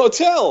same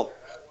hotel.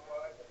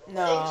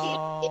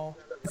 No.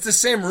 It's the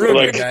same room,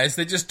 Like- you guys.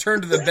 They just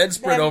turned the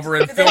bedspread over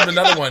and filmed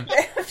another one.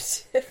 They have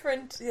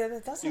different... Yeah,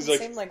 that doesn't He's like,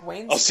 seem like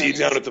Wayne's... I'll see you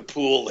down at the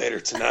pool later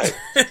tonight.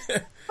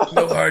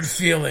 No hard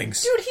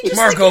feelings. Dude, he just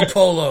Marco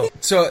Polo.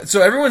 So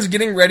everyone's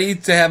getting ready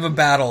to have a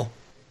battle.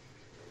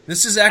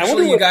 This is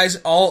actually, you guys,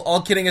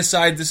 all kidding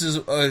aside, this is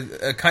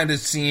a kind of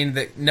scene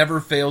that never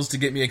fails to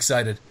get me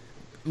excited.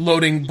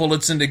 Loading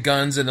bullets into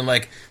guns and then,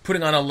 like,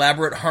 putting on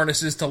elaborate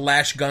harnesses to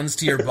lash guns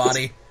to your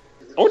body.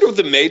 I wonder what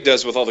the maid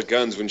does with all the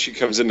guns when she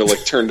comes in to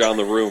like turn down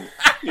the room.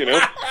 You know?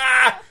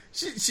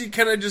 She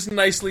kind of just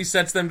nicely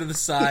sets them to the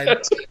side.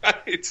 That's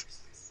right.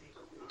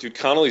 Dude,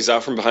 Connolly's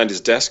out from behind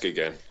his desk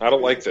again. I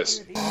don't like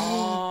this.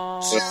 Oh.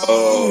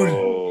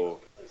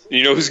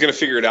 You know who's going to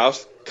figure it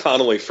out?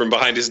 Connolly from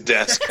behind his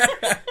desk.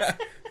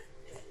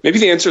 Maybe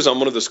the answer's on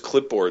one of those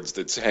clipboards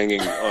that's hanging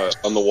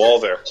on the wall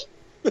there.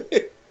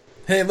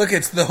 Hey, look,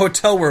 it's the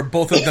hotel where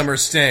both of them are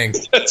staying.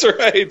 That's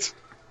right.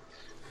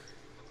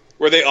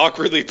 Where they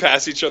awkwardly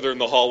pass each other in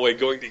the hallway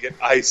going to get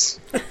ice.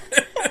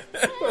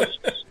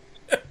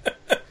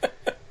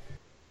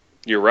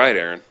 You're right,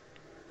 Aaron.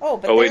 Oh,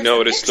 but wait,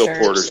 no, it is still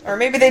Porter's. Or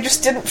maybe they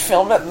just didn't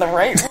film it in the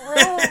right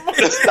room.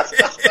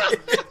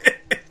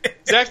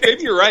 Zach,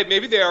 maybe you're right.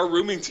 Maybe they are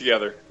rooming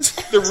together.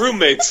 They're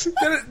roommates.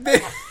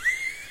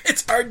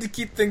 It's hard to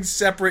keep things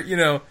separate, you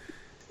know.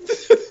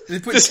 They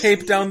put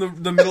tape down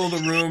the middle of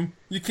the room.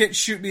 You can't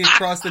shoot me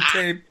across the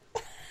tape.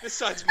 This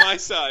side's my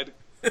side.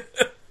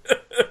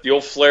 The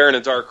old flare in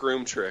a dark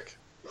room trick.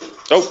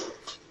 Oh.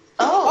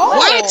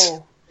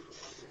 What?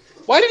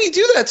 Why did he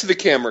do that to the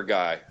camera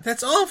guy?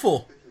 That's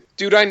awful.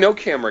 Dude, I know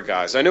camera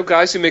guys. I know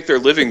guys who make their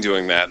living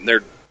doing that, and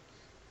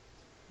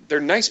they're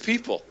nice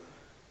people.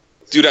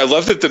 Dude, I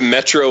love that the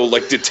Metro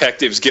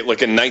detectives get a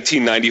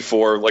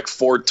 1994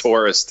 Ford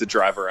Taurus to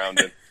drive around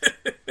in.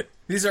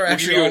 These are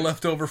actually all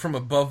left over from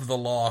above the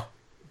law.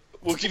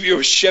 We'll give you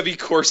a Chevy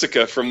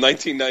Corsica from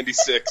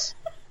 1996.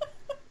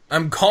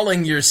 I'm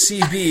calling your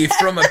CB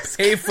from a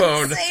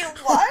payphone. Say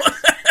what?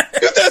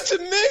 Dude, that's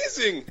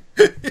amazing.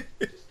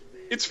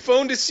 It's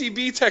phone to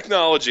CB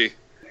technology.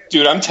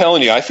 Dude, I'm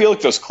telling you, I feel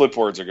like those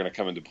clipboards are going to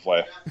come into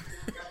play.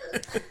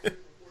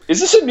 Is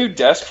this a new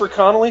desk for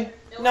Connolly?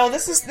 No,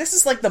 this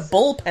is like the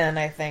bullpen,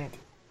 I think.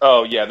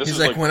 Oh, yeah. He's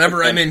like,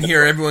 whenever I'm in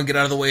here, everyone get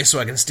out of the way so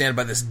I can stand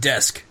by this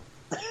desk.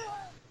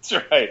 That's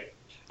right.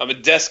 I'm a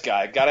desk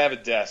guy. Gotta have a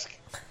desk.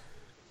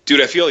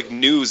 Dude, I feel like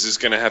News is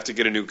going to have to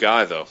get a new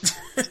guy, though.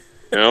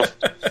 You know?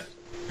 I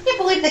can't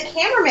believe the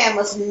cameraman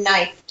was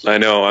knifed. I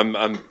know.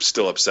 I'm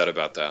still upset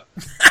about that.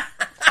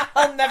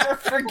 I'll never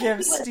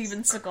forgive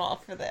Steven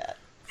Seagal for that.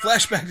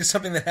 Flashback to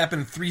something that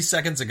happened 3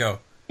 seconds ago.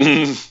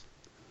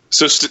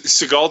 So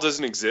Seagal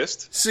doesn't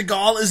exist?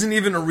 Seagal isn't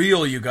even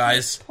real, you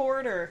guys.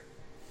 Porter.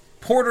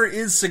 Porter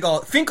is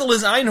Seagal. Finkel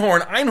is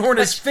Einhorn. Einhorn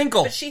is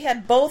Finkel. But she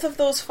had both of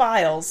those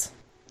files.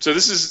 So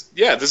this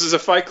is a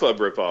Fight Club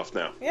ripoff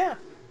now. Yeah.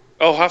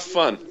 Oh, have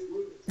fun.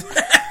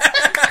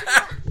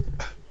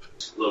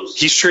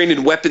 He's trained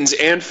in weapons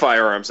and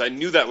firearms. I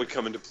knew that would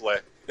come into play.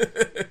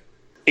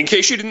 In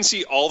case you didn't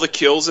see all the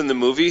kills in the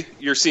movie,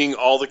 you're seeing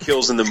all the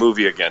kills in the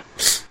movie again.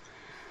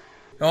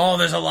 Oh,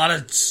 there's a lot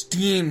of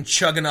steam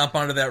chugging up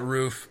onto that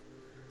roof.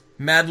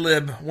 Mad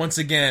Lib, once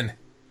again.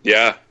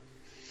 Yeah.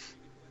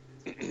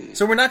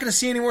 So we're not going to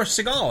see any more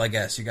Seagal, I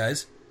guess, you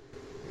guys.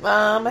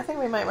 I think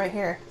we might right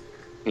here.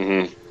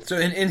 Mm-hmm. So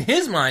in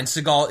his mind,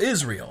 Seagal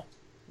is real.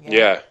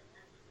 Yeah.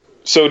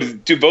 So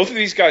do both of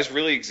these guys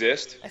really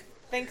exist? I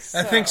think so.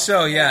 I think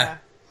so, yeah.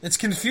 It's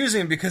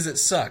confusing because it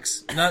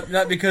sucks.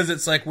 Not because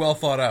it's, well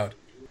thought out.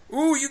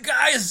 Ooh, you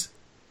guys!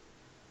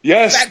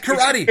 Yes! Fat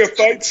karate! A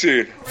fight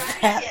scene.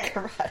 Fat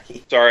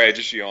karate. Sorry, I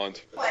just yawned.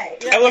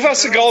 What? I love how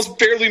Seagal's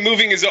barely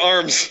moving his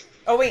arms.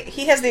 Oh, wait,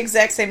 he has the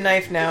exact same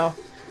knife now.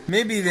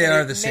 Maybe they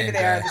are the same guy. Maybe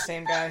they are the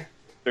same guy.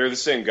 They're the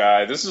same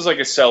guy. This is like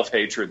a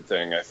self-hatred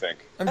thing, I think.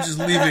 I'm just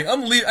leaving.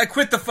 I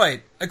quit the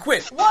fight. I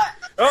quit. What?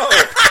 Oh!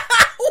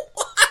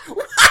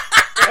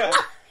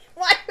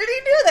 Why would he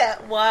do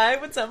that? Why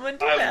would someone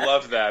do that? I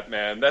love that,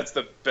 man. That's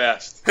the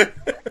best.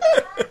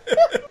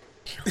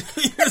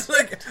 He's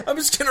like, I'm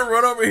just gonna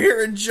run over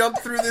here and jump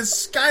through this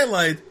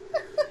skylight.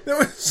 That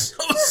was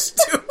so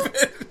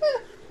stupid.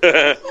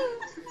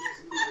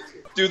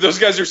 Dude, those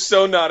guys are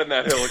so not in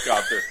that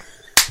helicopter.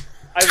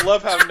 I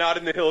love how not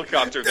in the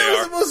helicopter they That was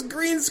are. the most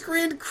green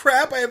screened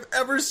crap I have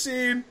ever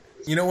seen.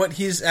 You know what?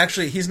 He's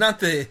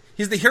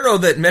the hero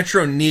that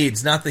Metro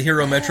needs, not the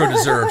hero Metro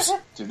deserves.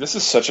 Dude, this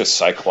is such a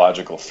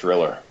psychological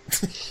thriller.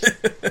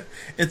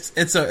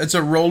 It's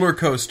a roller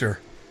coaster.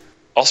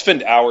 I'll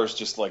spend hours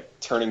just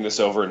turning this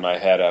over in my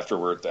head after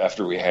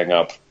we hang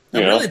up.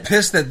 I'm really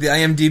pissed that the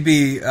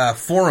IMDb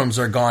forums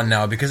are gone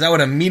now, because I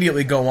would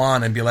immediately go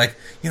on and be like,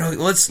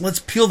 let's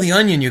peel the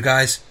onion, you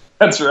guys.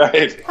 That's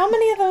right. How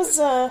many of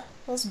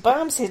those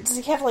bombs does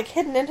he have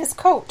hidden in his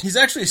coat? He's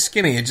actually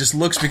skinny. It just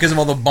looks, because of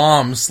all the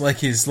bombs, like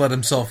he's let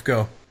himself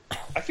go.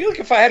 I feel like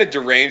if I had a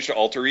deranged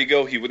alter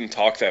ego, he wouldn't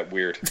talk that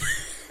weird.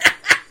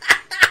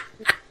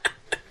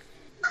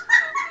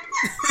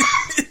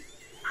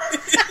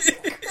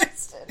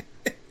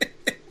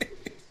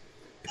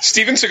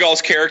 Steven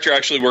Seagal's character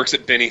actually works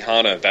at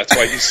Benihana. That's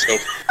why he's so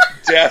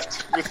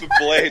deft with the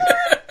blade.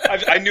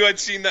 I knew I'd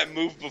seen that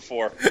move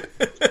before.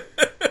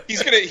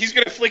 He's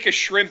gonna flick a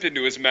shrimp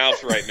into his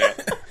mouth right now.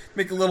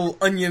 Make a little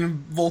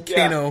onion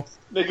volcano. Yeah,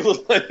 make a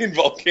little onion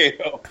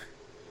volcano.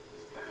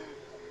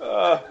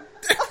 The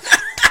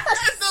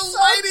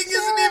lighting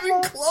isn't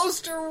even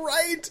close to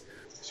right.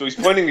 So he's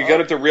pointing the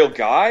gun at the real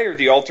guy or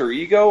the alter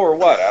ego or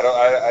what?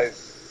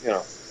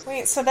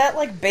 Wait, so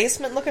that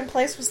basement looking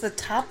place was the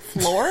top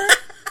floor?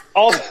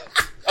 All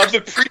of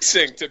the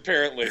precinct,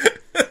 apparently.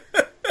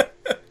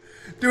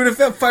 Dude, if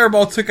that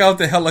fireball took out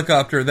the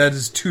helicopter, that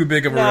is too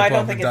big of a No, I rip-off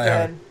don't of think it Die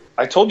Hard. did.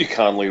 I told you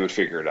Conley would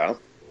figure it out.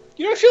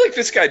 I feel like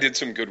this guy did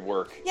some good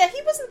work. Yeah,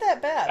 he wasn't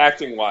that bad.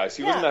 Acting-wise,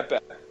 he wasn't that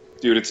bad.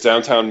 Dude, it's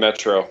downtown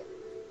Metro.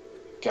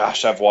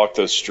 Gosh, I've walked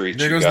those streets.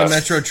 There goes the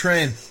Metro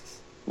train.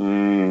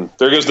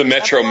 There goes the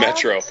Metro.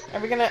 Are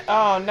we gonna?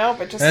 Oh no!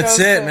 But just that's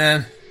it,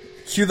 man.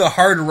 Cue the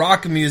hard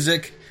rock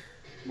music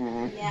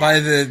by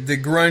the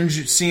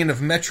grunge scene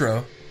of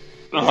Metro.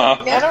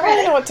 I don't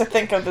really know what to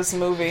think of this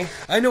movie.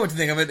 I know what to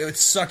think of it. It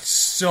sucked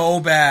so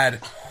bad.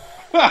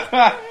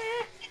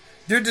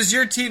 Dude, does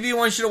your TV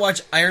want you to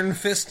watch Iron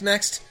Fist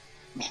next?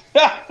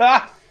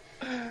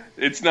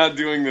 It's not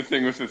doing the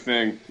thing with the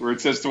thing where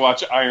it says to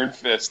watch Iron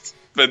Fist,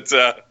 but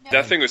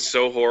that thing was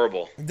so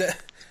horrible.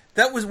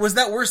 Was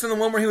that worse than the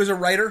one where he was a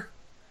writer?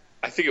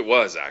 I think it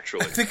was,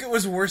 actually. I think it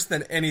was worse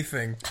than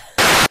anything.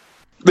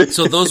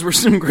 So those were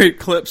some great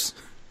clips.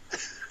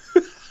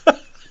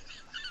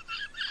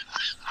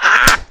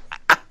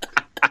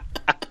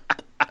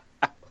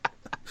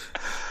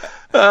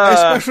 I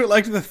especially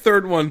liked the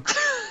third one.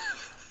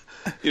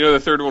 The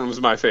third one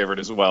was my favorite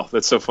as well.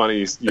 That's so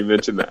funny you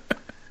mentioned that.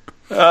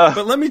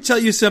 But let me tell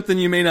you something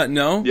you may not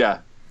know. Yeah.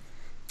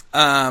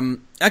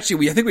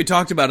 Actually, I think we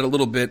talked about it a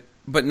little bit,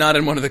 but not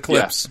in one of the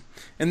clips.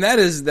 Yeah. And that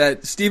is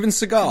that Steven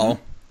Seagal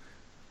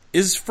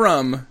is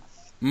from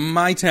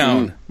my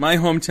town, my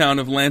hometown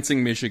of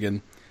Lansing,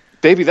 Michigan.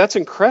 Baby, that's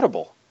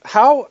incredible.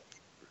 How?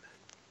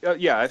 I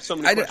have so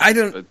many questions. I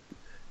don't...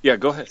 Yeah,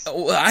 go ahead.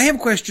 I have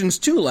questions,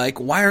 too, like,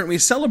 why aren't we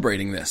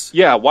celebrating this?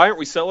 Yeah, why aren't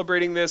we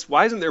celebrating this?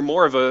 Why isn't there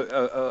more of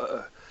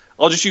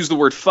I'll just use the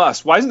word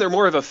fuss. Why isn't there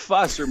more of a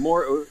fuss or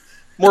more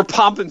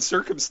pomp and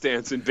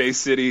circumstance in Bay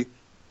City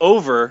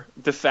over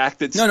the fact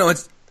that... No,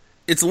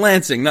 it's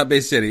Lansing, not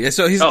Bay City.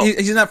 So he's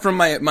not from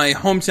my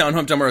hometown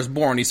where I was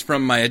born. He's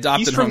from my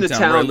adopted hometown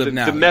where I live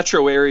now. The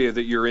metro area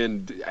that you're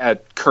in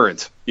at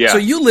current. Yeah. So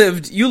you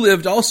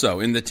lived also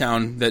in the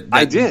town that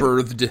I did.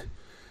 Birthed...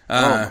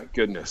 oh, my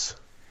goodness.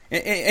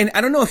 And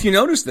I don't know if you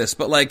noticed this,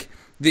 but like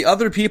the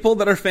other people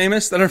that are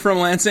famous that are from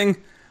Lansing,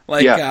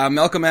 like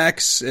Malcolm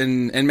X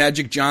and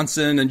Magic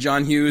Johnson and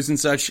John Hughes and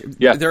such,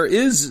 there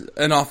is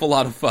an awful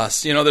lot of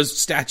fuss. There's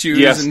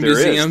statues and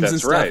museums and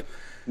stuff. Right.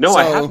 No,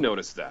 I have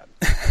noticed that.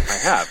 I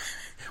have.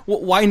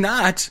 Well, why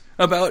not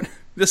about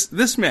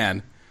this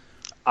man?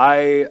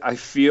 I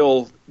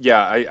feel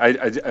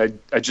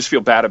I just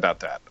feel bad about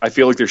that. I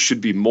feel like there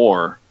should be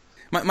more.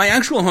 My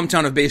actual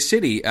hometown of Bay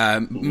City,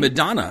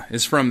 Madonna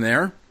is from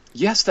there.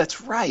 Yes,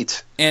 that's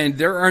right. And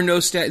there are no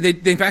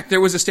in fact,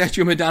 there was a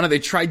statue of Madonna they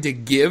tried to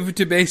give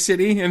to Bay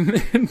City, and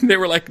they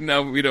were like,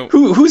 "No, we don't."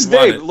 Who's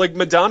they? It. Like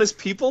Madonna's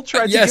people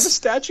tried to give a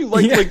statue?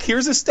 Like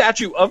here's a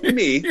statue of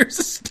me. Here's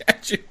a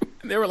statue.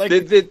 And they were like,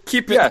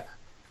 "Keep it." Yeah,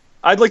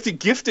 I'd like to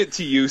gift it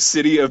to you,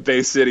 city of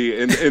Bay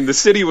City, and the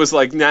city was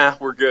like, "Nah,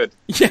 we're good."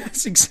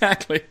 Yes,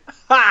 exactly.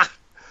 Ha!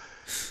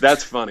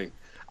 That's funny.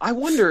 I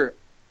wonder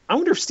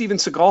if Steven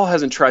Seagal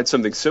hasn't tried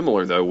something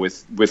similar, though,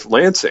 with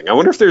Lansing. I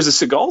wonder if there's a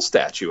Seagal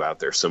statue out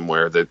there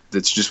somewhere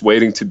that's just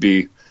waiting to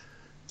be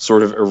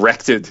sort of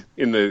erected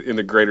in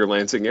the greater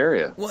Lansing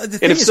area. Well, the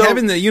thing is,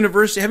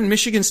 having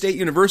Michigan State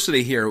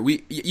University here,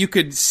 you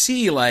could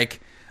see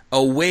like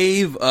a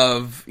wave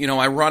of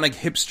ironic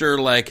hipster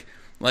like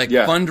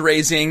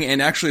fundraising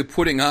and actually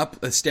putting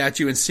up a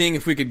statue and seeing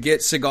if we could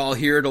get Seagal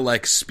here to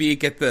like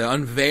speak at the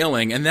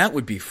unveiling, and that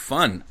would be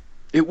fun.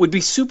 It would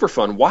be super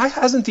fun. Why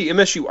hasn't the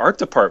MSU art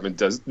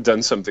department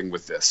done something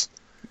with this?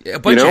 A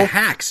bunch of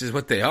hacks is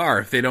what they are.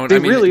 If they don't,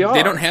 really are.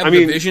 They don't have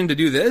the vision to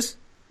do this.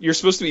 You're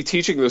supposed to be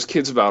teaching those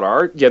kids about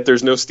art, yet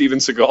there's no Steven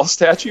Seagal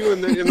statue in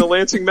the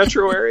Lansing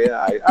metro area.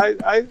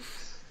 I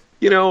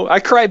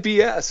cry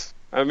BS.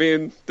 I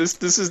mean,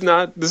 this is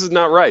not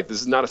right.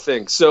 This is not a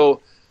thing. So,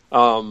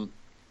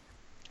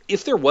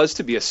 if there was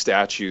to be a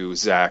statue,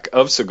 Zach,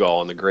 of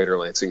Seagal in the greater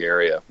Lansing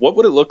area, what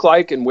would it look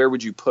like, and where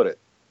would you put it?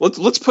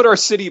 Let's put our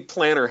city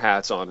planner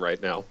hats on right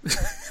now.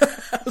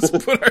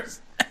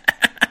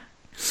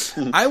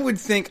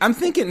 I'm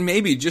thinking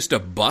maybe just a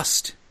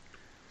bust.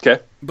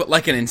 Okay. But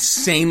like an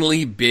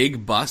insanely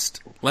big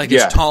bust, like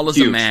as tall as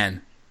huge. a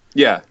man.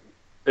 Yeah.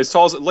 As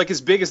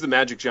big as the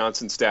Magic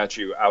Johnson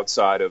statue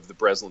outside of the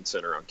Breslin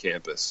Center on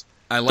campus.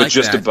 I like but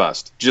just that. a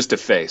bust, just a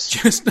face.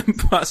 Just a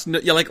bust.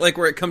 Yeah, like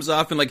where it comes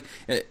off and like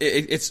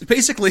it's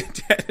basically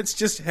it's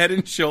just head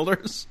and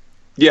shoulders.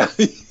 Yeah.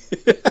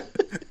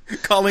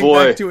 Calling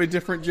back to a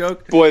different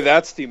joke. Boy,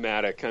 that's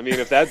thematic. I mean,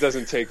 if that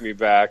doesn't take me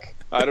back,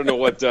 I don't know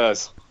what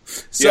does.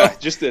 So,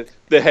 just the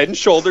head and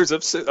shoulders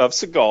of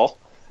Seagal.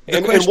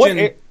 And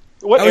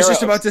what I was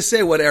just about to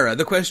say what era.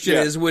 The question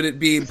is, would it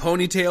be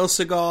ponytail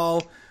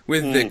Seagal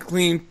with the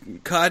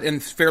clean cut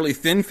and fairly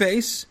thin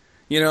face?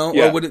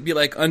 Or would it be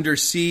like Under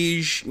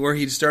Siege, where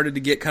he started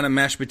to get kind of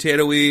mashed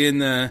potato-y in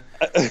the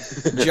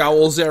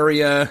jowls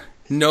area?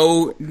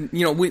 No,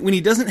 when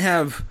he doesn't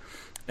have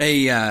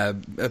a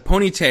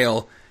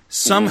ponytail,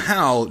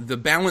 somehow the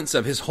balance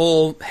of his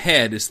whole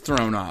head is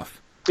thrown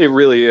off. It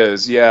really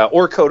is, yeah.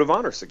 Or Code of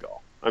Honor Seagal.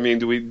 I mean,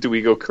 do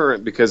we go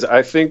current? Because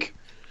I think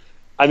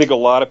a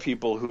lot of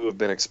people who have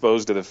been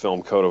exposed to the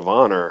film Code of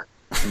Honor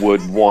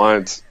would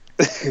want,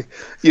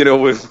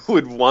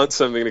 would want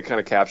something to kind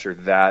of capture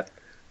that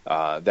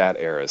that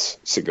era's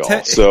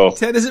Seagal.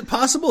 Ted, is it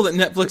possible that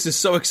Netflix is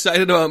so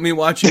excited about me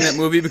watching that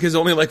movie because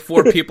only like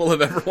 4 people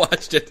have ever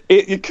watched it?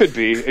 It could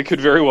be. It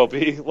could very well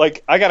be.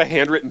 Like, I got a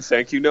handwritten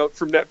thank you note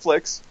from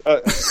Netflix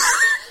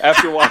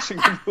after watching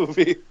the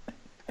movie.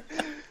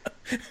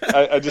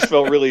 I just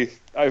felt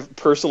I've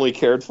personally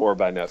cared for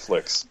by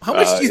Netflix. How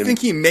much do you think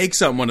he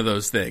makes on one of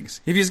those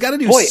things? If he's got to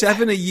do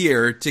 7 a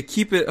year to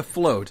keep it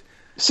afloat.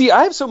 See,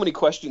 I have so many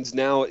questions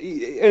now,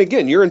 and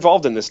again, you're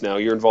involved in this now.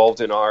 You're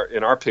involved in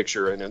our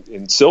picture and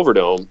in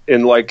Silverdome,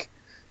 and like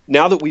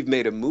now that we've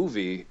made a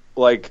movie,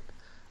 like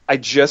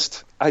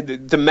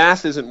the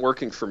math isn't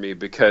working for me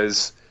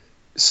because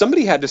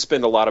somebody had to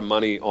spend a lot of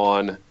money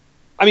on.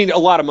 I mean, a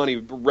lot of money,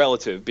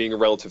 being a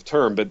relative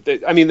term, but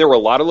there were a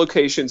lot of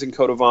locations in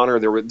Code of Honor.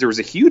 There was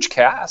a huge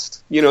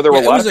cast. There were a lot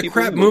of people. It was a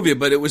crap movie,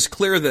 but it was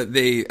clear that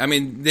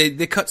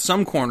they cut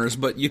some corners,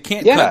 but you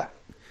can't cut.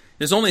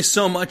 There's only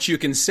so much you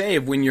can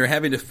save when you're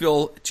having to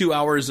fill 2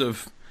 hours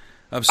of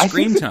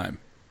screen time.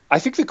 I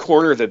think the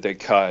corner that they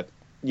cut,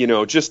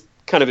 just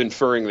kind of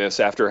inferring this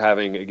after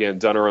having, again,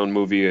 done our own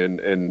movie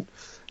and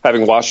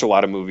having watched a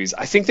lot of movies,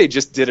 I think they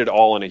just did it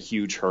all in a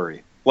huge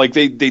hurry. Like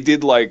they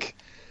did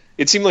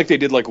it seemed like they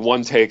did like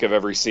one take of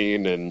every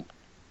scene and,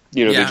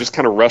 they just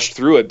kind of rushed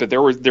through it. But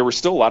there were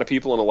still a lot of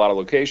people in a lot of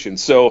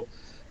locations. So,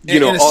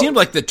 and it seemed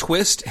like the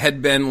twist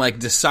had been like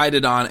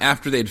decided on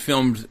after they'd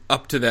filmed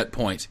up to that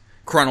point.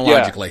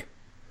 Chronologically. Yeah.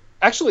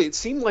 Actually, it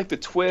seemed like the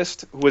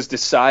twist was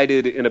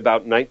decided in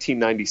about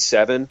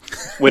 1997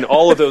 when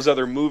all of those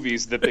other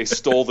movies that they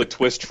stole the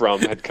twist from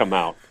had come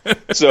out.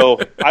 So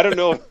I don't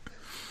know.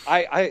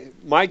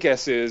 My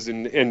guess is,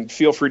 and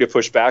feel free to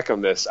push back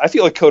on this, I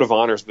feel like Code of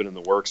Honor has been in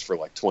the works for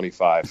like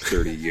 25,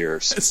 30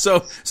 years.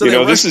 So they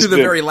rushed through the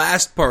very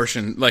last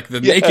portion, like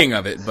the making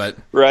of it, but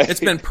it's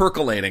been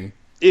percolating.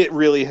 It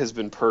really has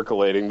been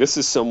percolating. This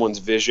is someone's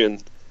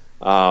vision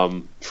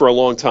for a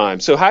long time.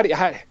 So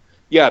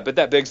but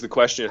that begs the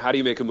question: how do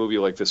you make a movie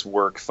like this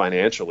work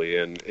financially?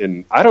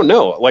 And I don't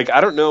know. I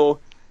don't know.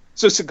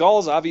 So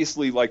Seagal's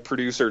obviously like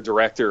producer,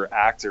 director,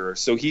 actor.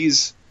 So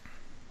he's,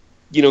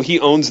 he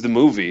owns the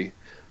movie.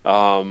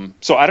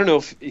 So I don't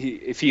know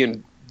if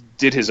he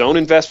did his own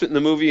investment in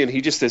the movie and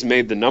he just has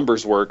made the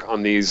numbers work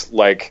on these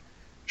like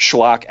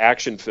schlock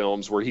action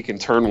films where he can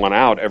turn one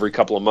out every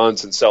couple of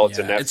months and sell it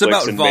to Netflix. It's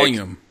about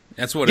volume.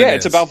 That's what it is. Yeah,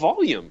 it's about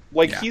volume.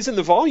 He's in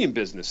the volume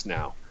business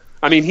now.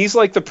 I mean, he's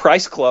like the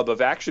Price Club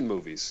of action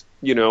movies,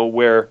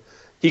 where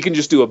he can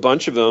just do a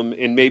bunch of them,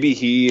 and maybe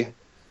he's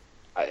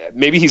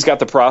got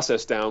the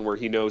process down where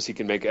he knows he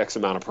can make X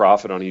amount of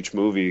profit on each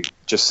movie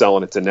just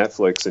selling it to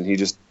Netflix, and he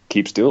just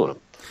keeps doing them.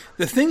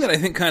 The thing that I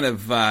think kind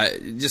of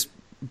just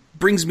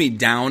brings me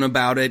down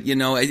about it,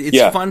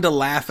 it's fun to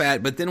laugh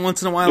at, but then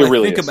once in a while I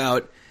think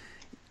about,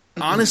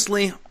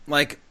 honestly,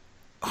 like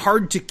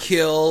Hard to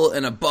Kill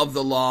and Above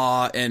the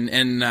Law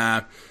and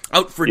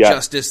Out for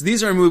Justice.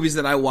 These are movies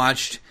that I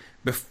watched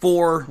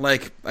before,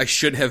 like, I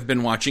should have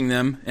been watching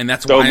them, and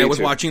that's why I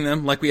was watching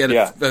them. Like, we had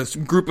a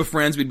group of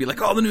friends, we'd be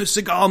like, oh, the new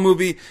Seagal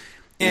movie.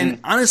 And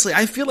honestly,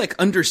 I feel like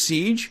Under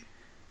Siege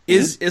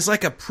is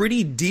like a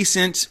pretty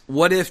decent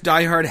what if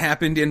Die Hard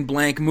happened in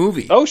blank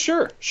movie. Oh,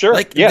 sure.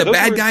 Like, the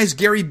bad guys,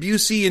 Gary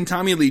Busey and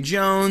Tommy Lee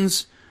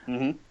Jones.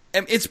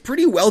 It's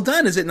pretty well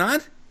done, is it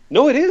not?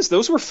 No, it is.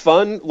 Those were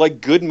fun,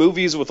 like, good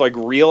movies with, like,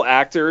 real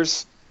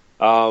actors.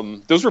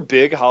 Those were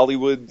big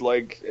Hollywood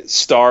like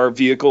star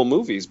vehicle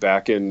movies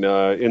back in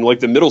like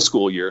the middle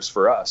school years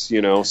for us,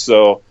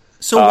 So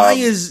why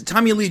is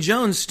Tommy Lee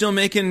Jones still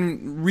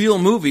making real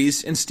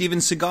movies and Steven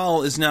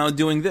Seagal is now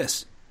doing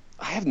this?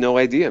 I have no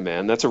idea,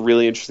 man. That's a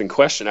really interesting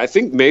question. I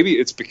think maybe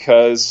it's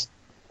because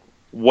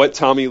what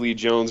Tommy Lee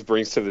Jones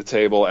brings to the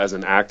table as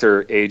an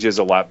actor ages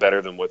a lot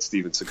better than what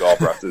Steven Seagal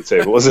brought to the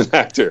table as an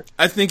actor.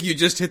 I think you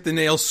just hit the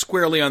nail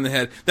squarely on the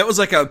head. That was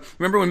like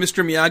remember when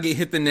Mr. Miyagi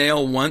hit the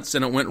nail once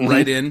and it went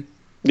right in?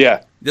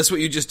 Yeah. That's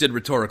what you just did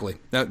rhetorically.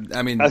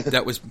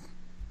 That was...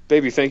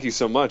 Baby, thank you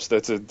so much.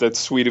 That's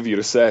sweet of you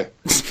to say.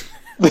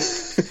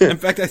 In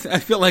fact, I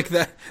feel like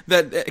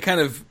that kind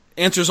of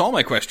answers all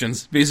my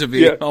questions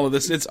vis-a-vis all of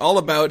this. It's all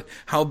about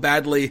how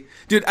badly...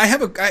 Dude,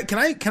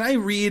 can I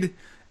read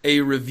a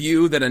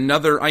review that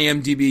another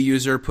IMDb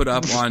user put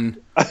up on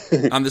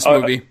this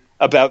movie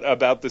about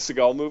the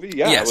Seagal movie?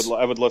 Yeah, yes.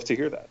 I would love to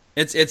hear that.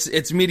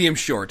 It's medium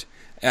short,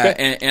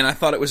 and I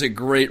thought it was a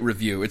great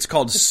review. It's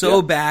called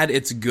 "So Bad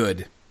It's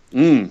Good."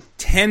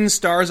 10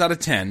 stars out of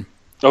 10.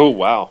 Oh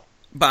wow!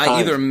 By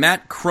either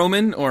Matt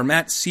Croman or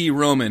Matt C.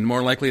 Roman,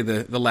 more likely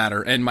the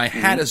latter. And my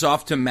hat is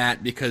off to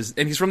Matt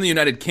and he's from the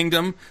United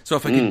Kingdom, so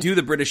if I could do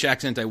the British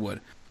accent, I would.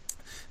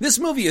 This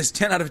movie is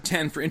 10 out of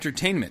 10 for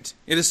entertainment.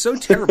 It is so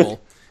terrible.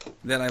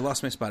 That I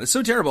lost my spot. It's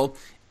so terrible.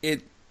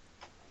 It's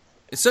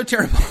so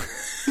terrible.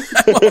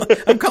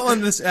 I'm calling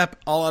this app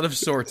all out of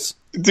sorts.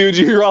 Dude,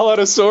 you're all out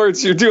of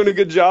sorts. You're doing a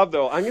good job,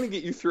 though. I'm going to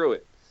get you through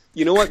it.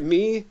 You know what?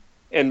 Me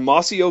and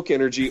Mossy Oak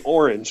Energy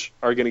Orange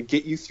are going to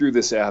get you through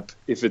this app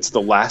if it's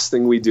the last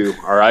thing we do.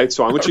 All right?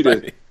 So I want you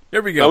to...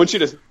 Here we go. I want you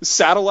to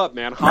saddle up,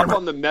 man. Hop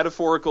on the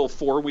metaphorical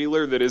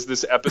four-wheeler that is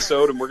this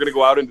episode, and we're going to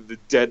go out into the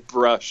dead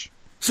brush.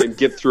 and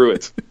get through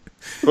it.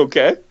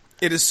 Okay?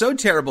 It is so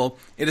terrible,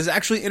 it is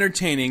actually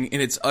entertaining in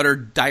its utter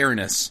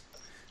direness.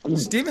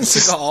 Steven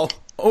Seagal,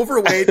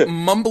 overweight,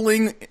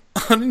 mumbling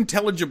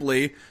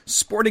unintelligibly,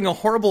 sporting a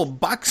horrible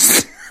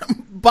box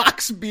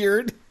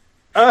beard,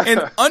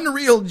 and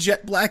unreal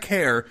jet black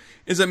hair,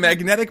 is a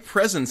magnetic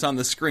presence on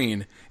the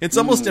screen. It's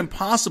almost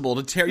impossible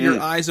to tear your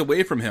eyes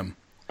away from him.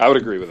 I would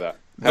agree with that.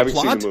 Having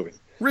plot? seen the movie.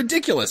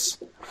 Ridiculous.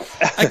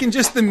 I can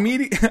just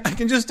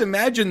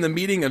imagine the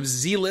meeting of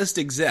Z-list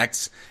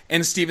execs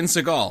and Steven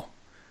Seagal.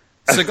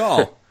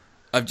 Seagal,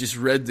 I've just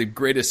read the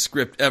greatest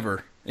script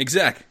ever.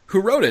 Exec,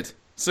 who wrote it?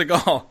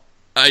 Seagal,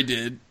 I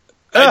did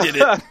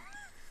it.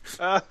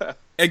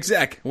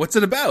 Exec, what's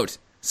it about?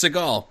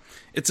 Seagal,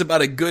 it's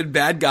about a good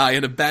bad guy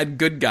and a bad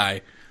good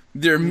guy.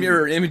 They're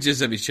mirror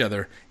images of each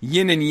other,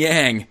 yin and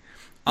yang.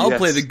 I'll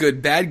play the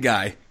good bad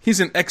guy. He's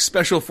an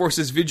ex-Special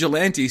Forces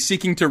vigilante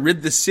seeking to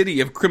rid the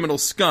city of criminal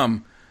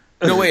scum.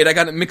 No, wait, I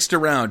got it mixed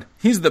around.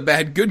 He's the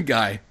bad good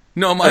guy.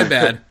 No, my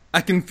bad.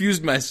 I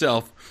confused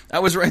myself. I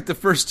was right the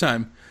first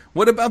time.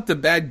 What about the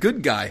bad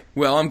good guy?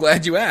 Well, I'm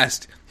glad you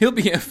asked. He'll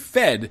be a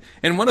Fed,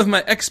 and one of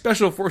my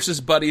ex-Special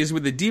Forces buddies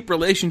with a deep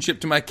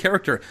relationship to my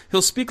character.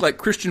 He'll speak like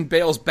Christian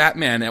Bale's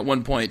Batman at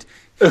one point.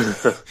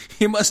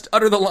 He must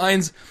utter the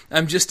lines,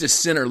 I'm just a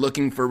sinner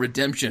looking for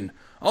redemption.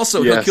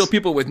 Also, he'll kill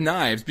people with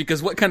knives,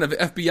 because what kind of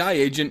FBI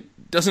agent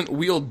doesn't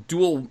wield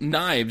dual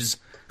knives?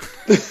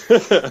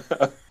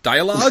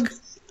 Dialogue?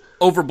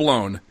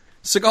 Overblown.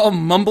 Seagal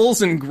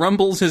mumbles and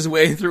grumbles his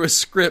way through a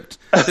script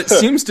that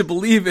seems to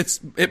believe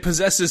it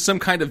possesses some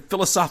kind of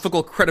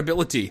philosophical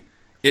credibility.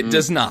 It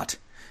does not.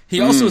 He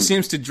also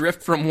seems to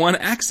drift from one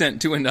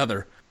accent to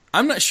another.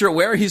 I'm not sure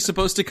where he's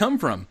supposed to come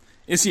from.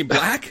 Is he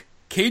black?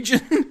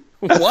 Cajun?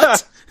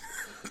 What?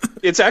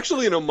 It's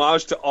actually an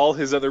homage to all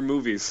his other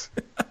movies,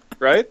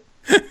 right?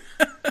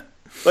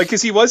 Like,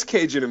 because he was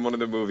Cajun in one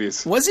of the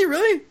movies. Was he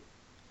really?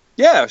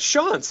 Yeah,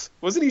 Shantz.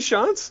 Wasn't he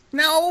Shantz?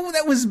 No,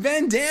 that was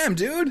Van Damme,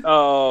 dude.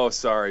 Oh,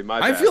 sorry,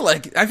 my bad. I feel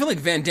like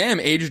Van Damme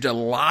aged a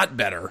lot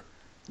better.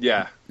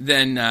 Yeah.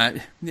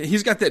 Than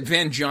he's got that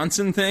Van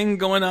Johnson thing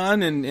going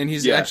on, and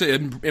he's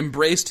actually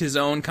embraced his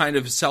own kind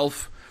of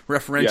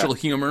self-referential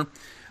humor.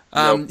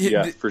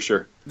 For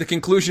sure. The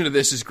conclusion of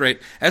this is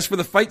great. As for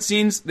the fight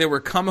scenes, they were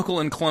comical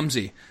and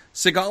clumsy.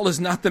 Seagal is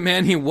not the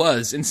man he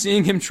was, and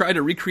seeing him try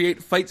to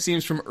recreate fight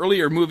scenes from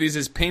earlier movies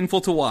is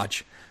painful to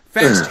watch.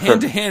 Fast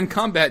hand-to-hand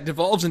combat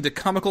devolves into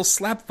comical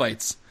slap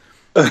fights.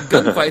 The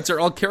gunfights are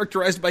all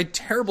characterized by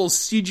terrible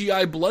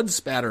CGI blood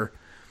spatter.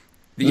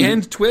 The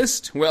end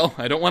twist? Well,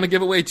 I don't want to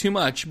give away too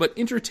much, but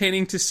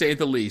entertaining to say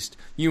the least.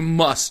 You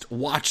must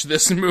watch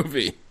this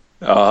movie.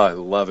 Oh, I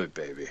love it,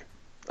 baby.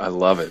 I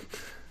love it.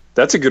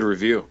 That's a good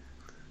review.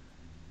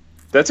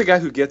 That's a guy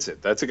who gets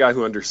it. That's a guy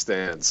who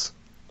understands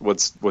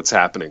what's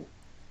happening,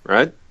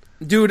 right?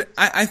 Dude,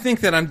 I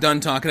think that I'm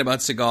done talking about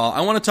Seagal.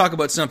 I want to talk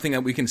about something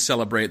that we can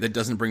celebrate that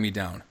doesn't bring me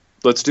down.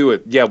 Let's do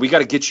it. Yeah, we got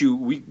to get you.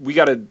 We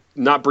got to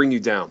not bring you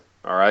down.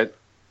 All right.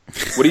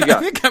 What do you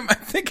got? I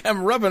think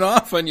I'm rubbing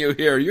off on you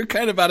here. You're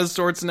kind of out of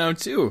sorts now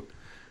too.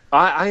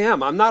 I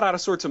am. I'm not out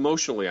of sorts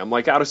emotionally. I'm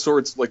like out of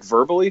sorts like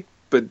verbally,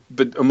 but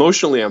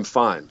emotionally I'm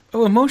fine.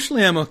 Oh,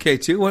 emotionally I'm okay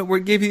too.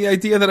 What gave you the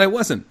idea that I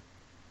wasn't?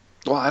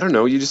 Well, I don't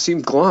know. You just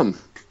seem glum.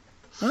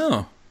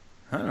 Oh,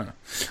 I don't know.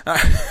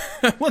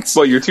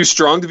 Well, you're too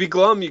strong to be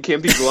glum? You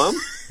can't be glum?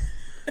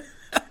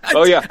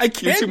 Oh, yeah. I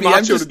can't You're too be.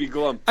 macho to be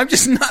glum. I'm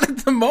just not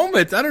at the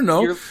moment. I don't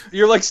know.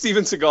 You're like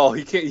Steven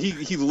Seagal.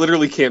 He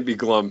literally can't be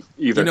glum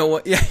either. You know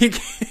what? Yeah,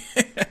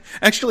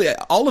 actually,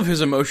 all of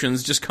his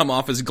emotions just come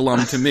off as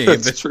glum to me.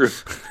 That's true.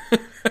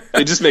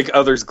 They just make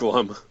others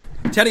glum.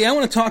 Teddy, I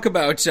want to talk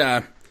about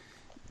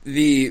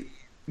the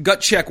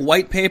Gut Check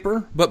white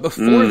paper, but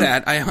before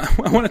that,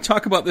 I want to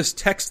talk about this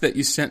text that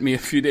you sent me a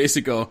few days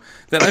ago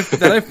that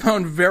I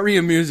found very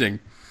amusing.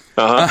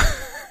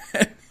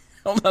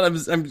 Hold on,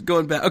 I'm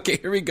going back. Okay,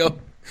 here we go.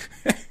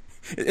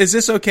 Is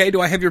this okay?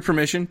 Do I have your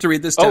permission to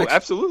read this text? Oh,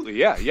 absolutely.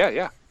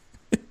 Yeah.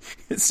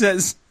 It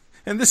says,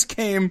 and this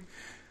came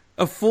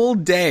a full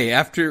day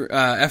after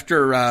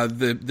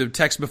the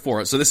text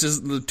before it. So this is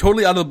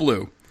totally out of the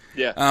blue.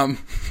 Yeah.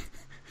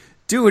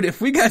 Dude,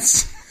 if we got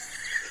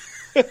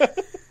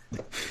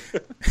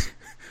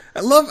I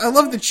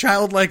love the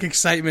childlike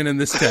excitement in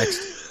this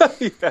text.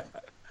 Yeah.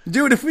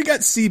 Dude, if we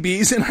got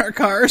CBs in our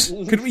cars,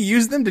 could we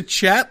use them to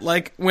chat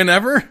like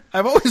whenever?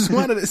 I've always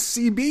wanted a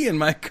CB in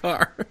my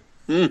car.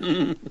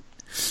 And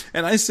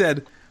I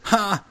said,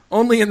 ha,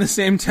 only in the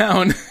same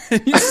town.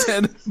 And you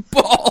said,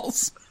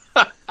 balls.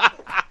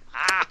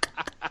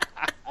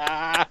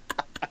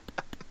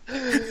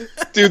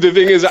 Dude, the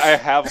thing is, I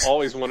have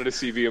always wanted a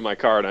CB in my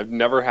car, and I've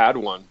never had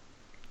one.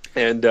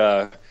 And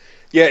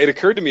it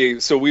occurred to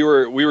me. So we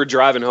were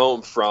driving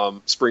home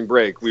from spring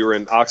break. We were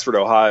in Oxford,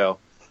 Ohio,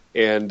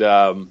 and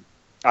I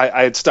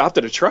had stopped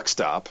at a truck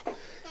stop,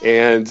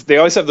 and they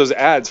always have those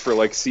ads for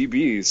like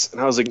CBs,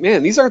 and I was like,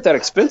 man, these aren't that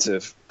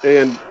expensive.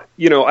 And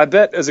I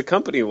bet as a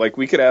company, like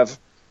we could have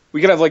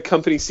like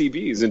company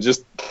CBs, and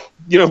just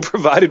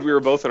provided we were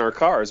both in our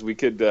cars, we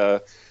could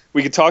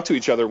talk to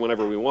each other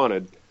whenever we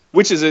wanted.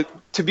 Which is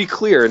to be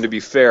clear and to be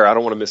fair, I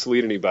don't want to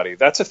mislead anybody.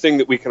 That's a thing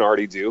that we can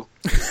already do,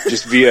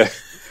 just via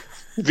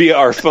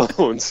our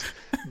phones.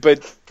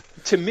 But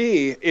to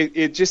me,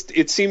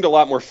 it seemed a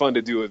lot more fun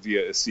to do it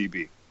via a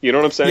CB. You know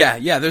what I'm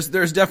saying? Yeah.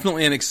 There's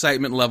definitely an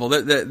excitement level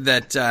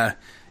that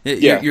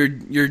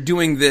you're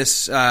doing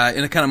this in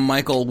a kind of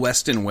Michael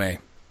Weston way.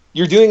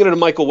 You're doing it in a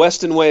Michael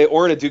Weston way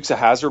or in a Dukes of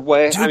Hazzard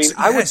way.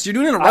 You're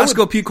doing it in a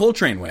Roscoe P.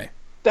 Coltrane way.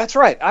 That's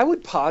right. I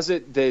would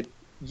posit that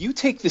you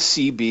take the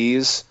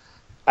CBs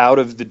out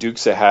of the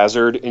Dukes of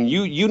Hazzard, and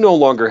you no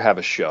longer have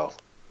a show.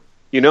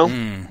 You know,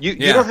 you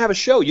don't have a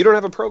show. You don't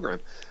have a program.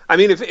 I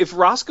mean, if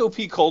Roscoe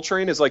P.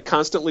 Coltrane is like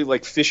constantly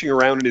like fishing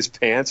around in his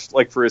pants,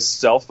 like for his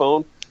cell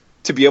phone,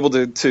 to be able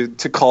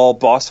to call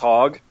Boss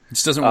Hogg,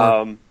 this doesn't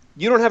work.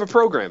 You don't have a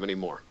program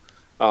anymore.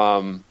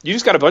 You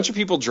just got a bunch of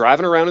people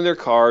driving around in their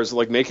cars,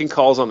 like making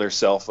calls on their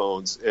cell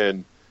phones,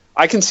 and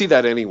I can see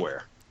that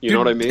anywhere. You know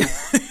what I mean?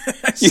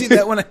 I see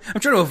that when I'm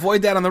trying to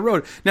avoid that on the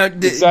road. Now,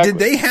 did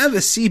they have a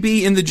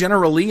CB in the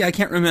General Lee? I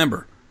can't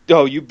remember.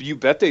 Oh, you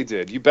bet they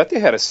did. You bet they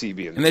had a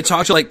CB in. And they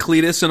talked to like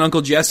Cletus and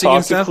Uncle Jesse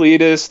and stuff? Talked to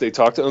Cletus. They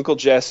talked to Uncle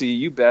Jesse.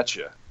 You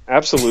betcha.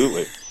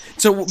 Absolutely.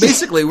 So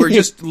basically, we're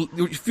just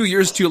a few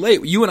years too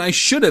late. You and I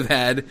should have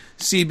had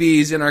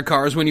CBs in our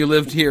cars when you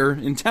lived here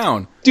in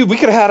town. Dude, we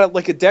could have had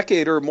like a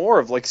decade or more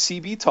of like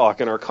CB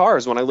talk in our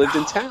cars when I lived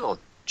in town.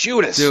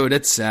 Judas. Dude,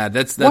 that's sad.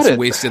 That's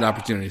wasted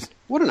opportunities.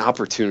 What an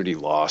opportunity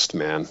lost,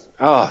 man.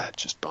 It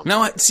just bummed.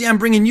 Now, see, I'm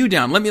bringing you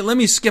down. Let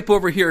me skip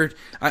over here.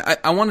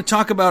 I want to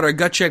talk about our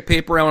gut check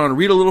paper. I want to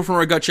read a little from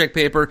our gut check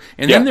paper,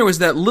 and then there was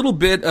that little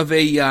bit of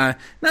a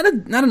not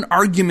an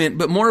argument,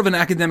 but more of an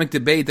academic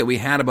debate that we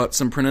had about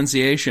some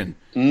pronunciation.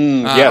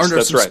 Yes, or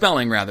that's some right.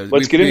 spelling rather.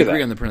 Let's get into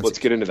that. On the pronunciation. Let's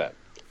get into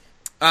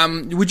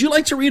that. Would you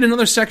like to read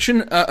another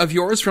section of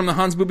yours from the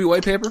Hans Booby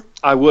white paper?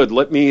 I would.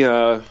 Let me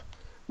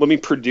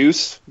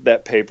produce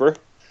that paper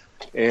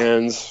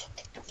and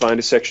find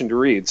a section to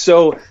read.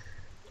 So,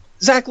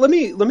 Zach, let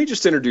me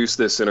just introduce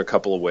this in a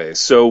couple of ways.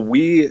 So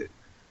we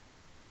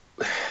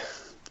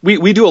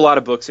do a lot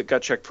of books at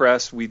Gut Check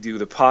Press. We do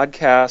the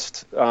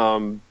podcast,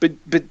 but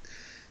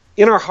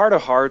in our heart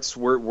of hearts,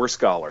 we're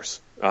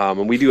scholars,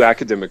 and we do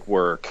academic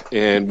work.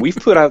 And we've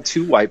put out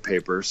 2 white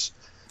papers.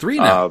 3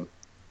 now.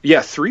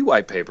 3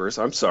 white papers.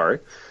 I'm sorry.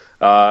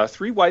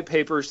 3 white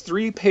papers,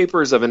 3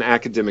 papers of an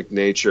academic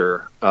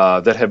nature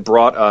that have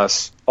brought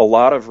us a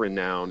lot of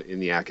renown in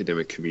the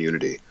academic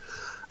community.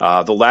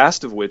 The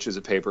last of which is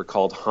a paper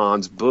called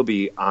Hans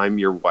Booby, I'm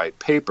Your White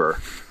Paper.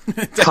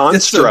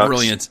 That's so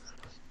brilliant.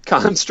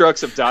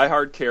 Constructs of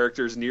diehard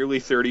characters nearly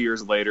 30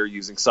 years later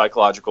using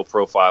psychological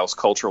profiles,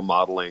 cultural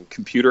modeling,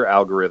 computer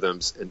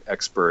algorithms, and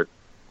expert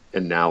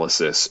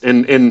analysis.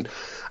 And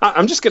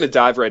I'm just going to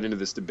dive right into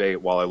this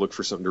debate while I look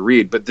for something to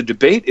read. But the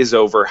debate is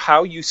over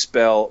how you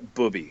spell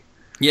booby.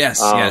 Yes,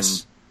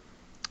 yes.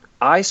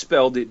 I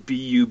spelled it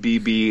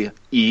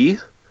B-U-B-B-E.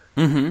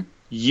 Mm-hmm.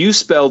 You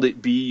spelled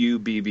it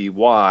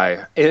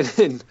B-U-B-B-Y.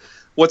 And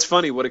what's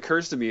funny, what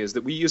occurs to me is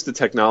that we use the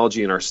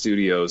technology in our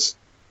studios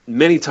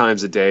many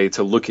times a day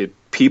to look at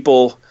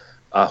people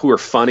who are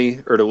funny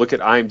or to look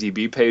at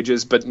IMDb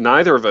pages, but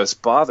neither of us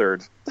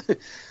bothered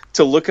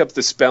to look up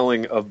the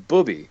spelling of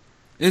booby.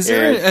 Is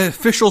there an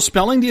official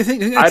spelling, do you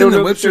think? I don't know.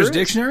 In the Webster's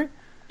Dictionary?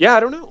 Yeah, I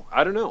don't know.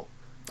 I'm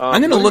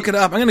going to look it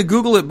up. I'm going to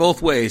Google it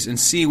both ways and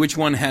see which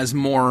one has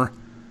more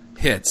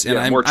hits. And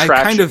I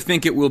kind of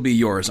think it will be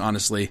yours,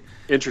 honestly.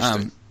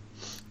 Interesting.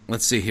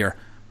 Let's see here.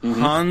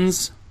 Mm-hmm.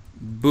 Hans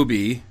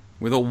Booby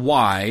with a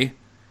Y.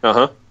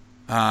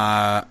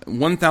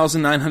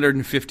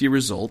 1,950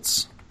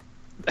 results.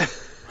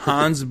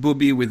 Hans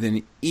Booby with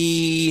an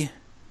E.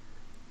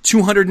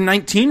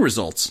 219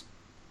 results.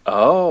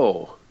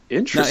 Oh,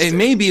 interesting. Now, it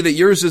may be that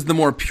yours is the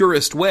more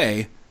purist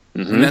way,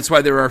 and that's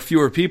why there are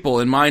fewer people,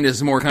 and mine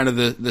is more kind of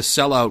the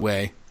sellout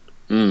way.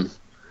 You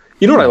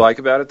know what I like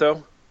about it,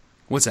 though?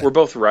 What's that? We're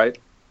both right.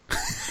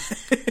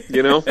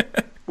 You know?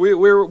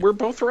 We're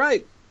both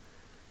right.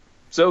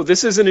 So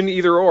this isn't an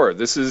either or.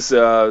 This is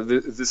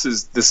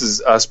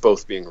us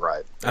both being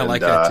right. I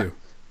like that, too.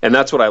 And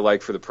that's what I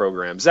like for the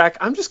program. Zach,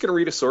 I'm just going to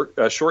read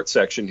a short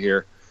section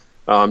here.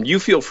 You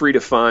feel free to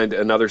find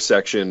another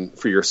section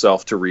for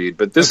yourself to read,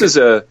 but this is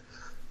a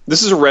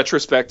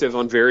retrospective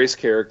on various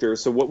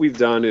characters. So what we've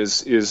done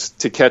is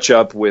to catch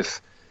up with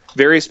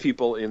various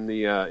people in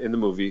the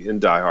movie in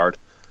Die Hard,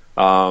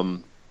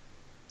 and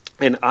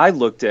I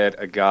looked at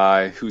a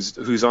guy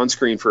who's on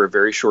screen for a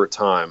very short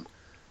time.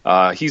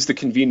 He's the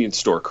convenience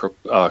store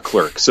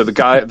clerk. So the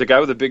guy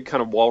with the big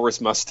kind of walrus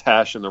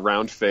mustache and the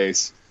round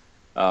face,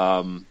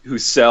 who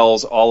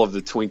sells all of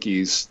the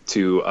Twinkies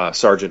to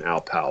Sergeant Al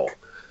Powell.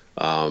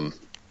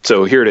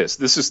 So here it is.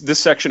 This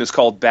section is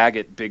called Bag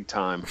It Big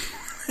Time,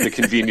 the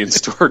convenience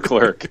store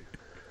clerk.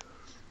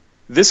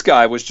 This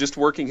guy was just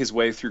working his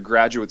way through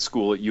graduate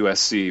school at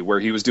USC, where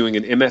he was doing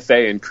an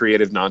MFA in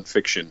creative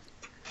nonfiction.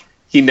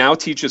 He now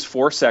teaches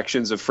 4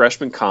 sections of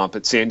freshman comp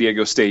at San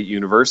Diego State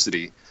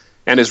University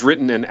and has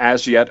written an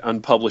as-yet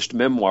unpublished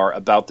memoir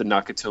about the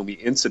Nakatomi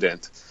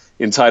incident,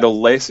 entitled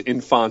Les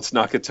Enfants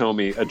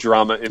Nakatomi, a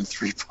drama in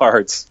 3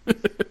 parts.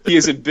 He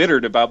is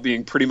embittered about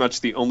being pretty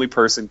much the only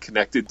person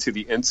connected to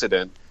the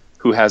incident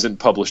who hasn't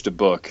published a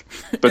book.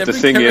 But Every the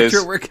thing character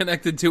is, we're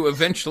connected to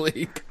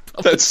eventually.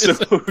 that's so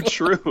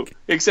true.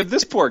 Except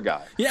this poor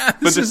guy. Yeah,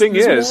 but the thing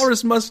is,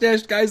 walrus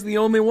mustached guy's the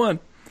only one.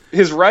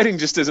 His writing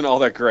just isn't all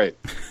that great.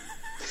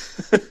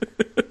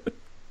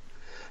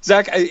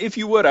 Zach, if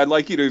you would, I'd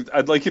like you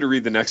to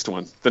read the next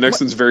one. The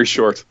next one's very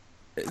short.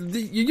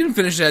 You didn't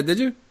finish that, did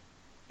you?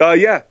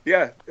 Yeah.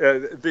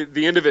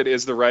 The end of it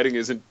is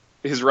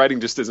his writing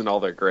just isn't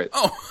all that great.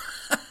 Oh,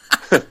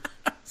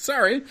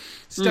 sorry,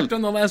 stepped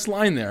on the last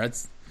line there.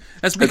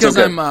 That's because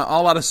okay. I'm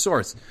all out of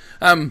sorts.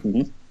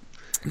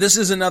 This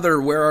is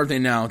another "Where Are They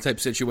Now" type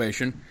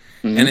situation,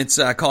 and it's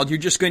called "You're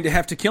Just Going to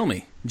Have to Kill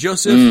Me."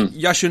 Joseph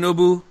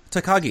Yoshinobu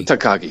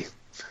Takagi.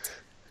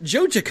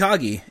 Joe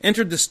Takagi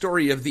entered the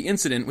story of the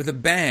incident with a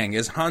bang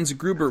as Hans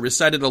Gruber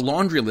recited a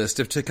laundry list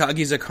of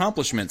Takagi's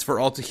accomplishments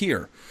for all to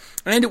hear.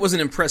 And it was an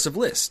impressive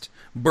list.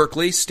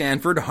 Berkeley,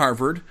 Stanford,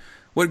 Harvard.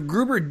 What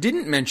Gruber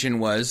didn't mention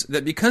was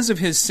that because of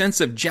his sense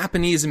of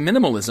Japanese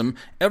minimalism,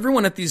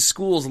 everyone at these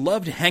schools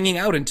loved hanging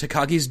out in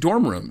Takagi's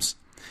dorm rooms.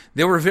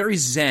 They were very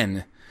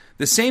zen.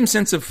 The same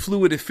sense of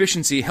fluid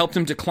efficiency helped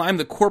him to climb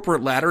the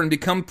corporate ladder and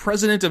become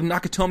president of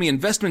Nakatomi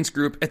Investments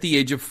Group at the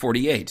age of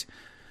 48.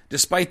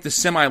 Despite the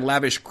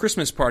semi-lavish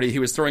Christmas party he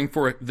was throwing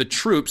for the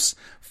troops,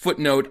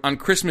 footnote, on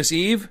Christmas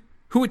Eve?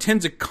 Who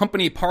attends a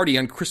company party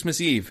on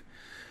Christmas Eve?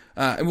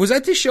 Was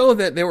that to show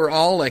that they were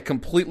all like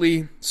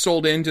completely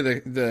sold into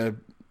the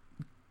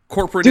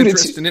corporate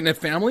interest and didn't have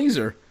families?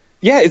 Or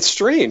yeah, it's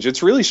strange.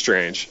 It's really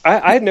strange.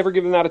 I had never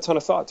given that a ton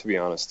of thought, to be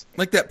honest.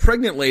 Like that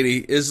pregnant lady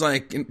is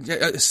like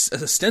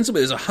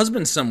ostensibly there's a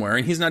husband somewhere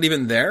and he's not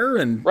even there.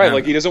 And right,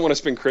 like he doesn't want to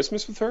spend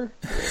Christmas with her?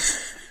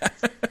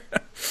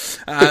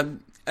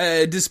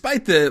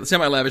 Despite the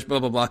semi-lavish blah,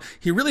 blah, blah,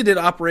 he really did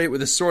operate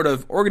with a sort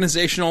of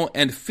organizational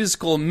and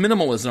physical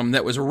minimalism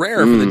that was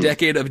rare for the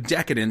decade of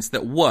decadence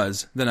that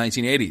was the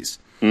 1980s.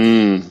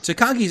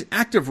 Takagi's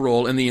active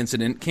role in the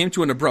incident came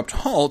to an abrupt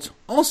halt,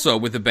 also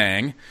with a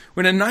bang,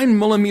 when a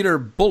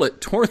 9mm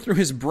bullet tore through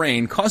his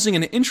brain, causing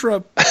an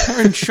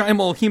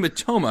intraparenchymal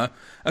hematoma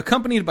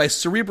accompanied by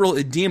cerebral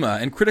edema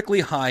and critically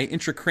high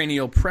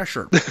intracranial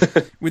pressure.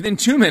 Within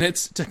 2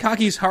 minutes,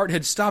 Takagi's heart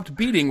had stopped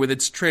beating with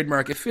its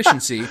trademark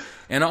efficiency,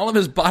 and all of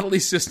his bodily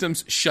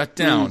systems shut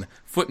down.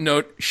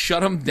 Footnote,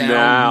 shut him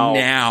down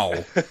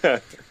now.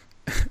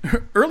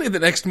 Early the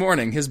next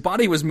morning, his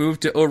body was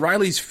moved to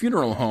O'Reilly's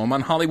funeral home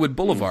on Hollywood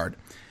Boulevard.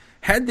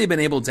 Had they been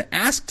able to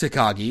ask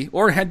Takagi,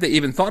 or had they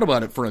even thought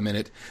about it for a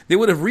minute, they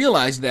would have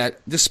realized that,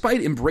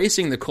 despite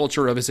embracing the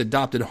culture of his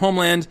adopted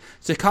homeland,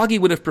 Takagi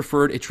would have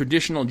preferred a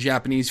traditional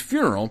Japanese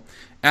funeral,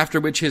 after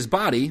which his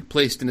body,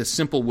 placed in a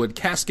simple wood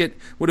casket,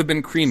 would have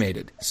been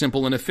cremated,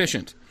 simple and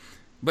efficient.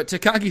 But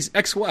Takagi's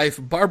ex-wife,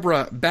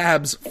 Barbara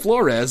Babs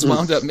Flores,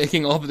 wound up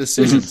making all the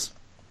decisions.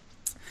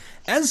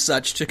 As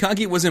such,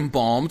 Takagi was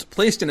embalmed,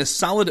 placed in a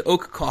solid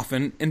oak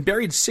coffin, and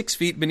buried 6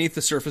 feet beneath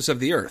the surface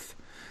of the earth.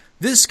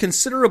 This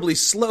considerably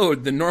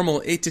slowed the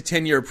normal 8 to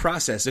 10 year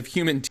process of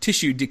human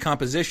tissue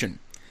decomposition.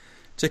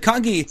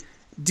 Takagi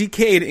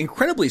decayed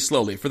incredibly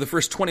slowly for the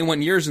first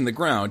 21 years in the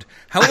ground.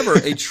 However,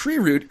 a tree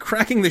root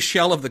cracking the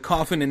shell of the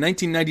coffin in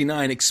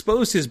 1999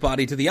 exposed his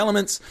body to the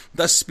elements,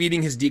 thus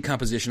speeding his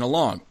decomposition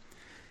along.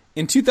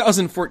 In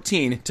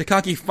 2014,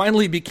 Takagi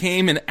finally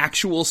became an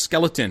actual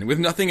skeleton, with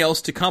nothing else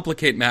to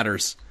complicate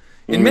matters.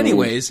 In many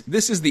ways,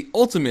 this is the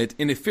ultimate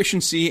in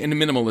efficiency and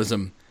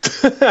minimalism.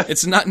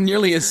 It's not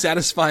nearly as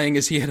satisfying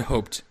as he had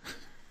hoped.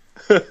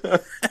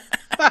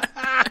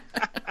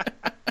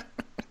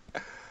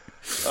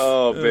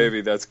 Oh,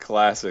 baby, that's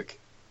classic.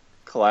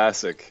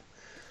 Classic.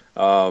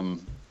 Yeah,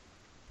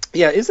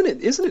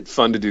 isn't it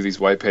fun to do these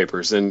white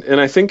papers? And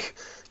I think...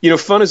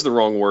 fun is the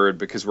wrong word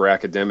because we're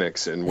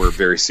academics and we're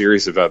very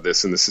serious about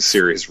this, and this is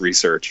serious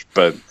research.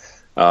 But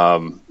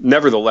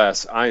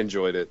nevertheless, I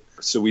enjoyed it.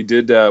 So we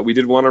did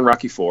one on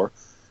Rocky IV,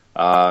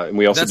 and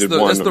we also did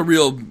one. That's the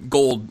real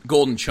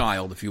golden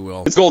child, if you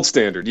will. It's gold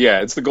standard,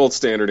 yeah. It's the gold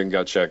standard in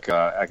gut check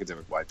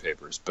academic white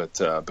papers. But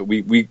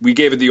we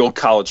gave it the old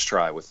college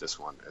try with this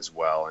one as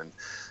well.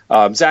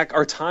 And Zach,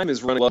 our time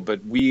is running low,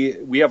 but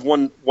we have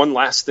one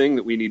last thing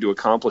that we need to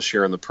accomplish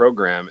here on the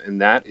program, and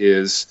that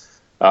is.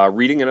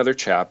 Reading another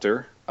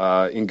chapter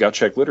in Gut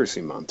Check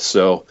Literacy Month.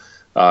 So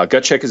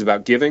Gut Check is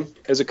about giving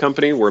as a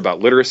company. We're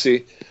about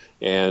literacy.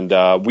 And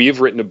we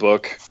have written a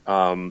book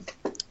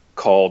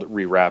called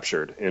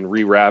Re-Raptured. And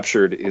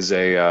Re-Raptured is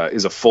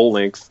a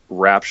full-length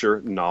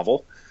Rapture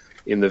novel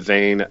in the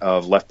vein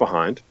of Left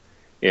Behind.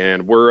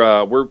 And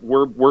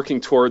we're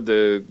working toward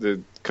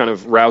the kind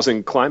of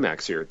rousing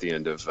climax here at the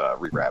end of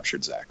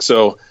Re-Raptured, Zach.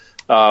 So...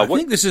 I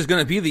think this is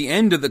going to be the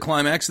end of the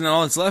climax, and then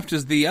all that's left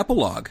is the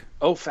epilogue.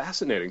 Oh,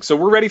 fascinating. So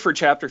we're ready for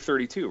Chapter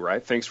 32,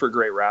 right? Thanks for a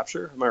great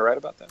rapture. Am I right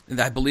about that?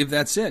 I believe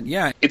that's it,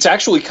 yeah. It's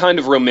actually kind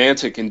of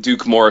romantic in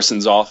Duke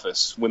Morrison's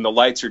office. When the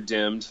lights are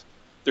dimmed,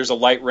 there's a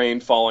light rain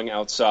falling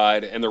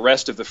outside, and the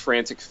rest of the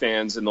frantic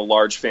fans in the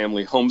large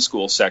family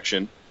homeschool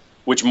section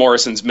which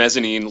Morrison's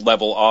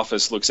mezzanine-level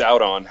office looks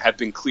out on, had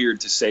been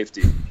cleared to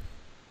safety.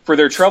 For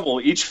their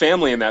trouble, each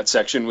family in that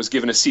section was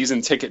given a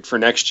season ticket for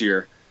next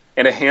year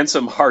and a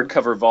handsome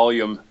hardcover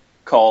volume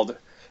called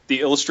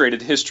The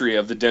Illustrated History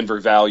of the Denver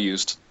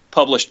Values,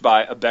 published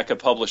by Abeka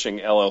Publishing,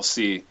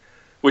 LLC,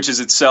 which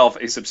is itself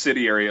a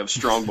subsidiary of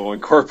Strongbow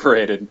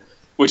Incorporated,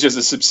 which is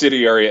a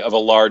subsidiary of a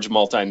large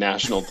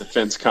multinational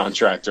defense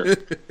contractor.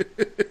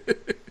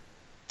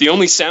 The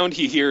only sound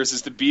he hears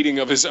is the beating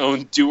of his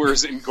own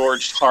doer's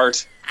engorged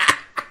heart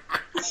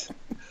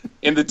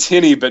and the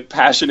tinny but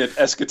passionate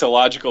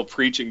eschatological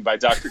preaching by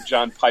Dr.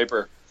 John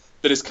Piper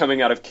that is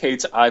coming out of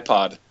Kate's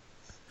iPod.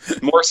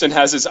 Morrison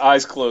has his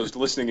eyes closed,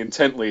 listening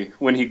intently,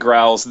 when he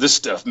growls, "This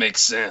stuff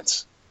makes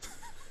sense."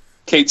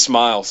 Kate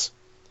smiles.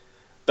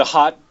 The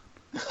hot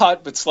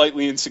but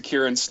slightly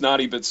insecure and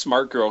snotty but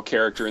smart girl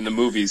character in the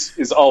movies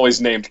is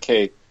always named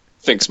Kate,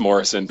 thinks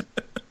Morrison.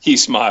 He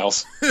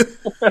smiles.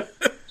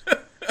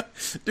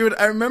 Dude,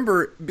 I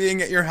remember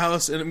being at your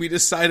house and we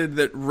decided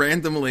that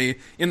randomly,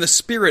 in the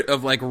spirit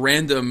of like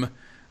random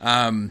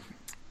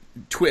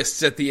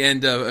twists at the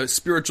end of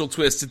spiritual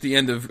twists at the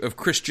end of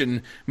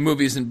Christian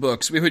movies and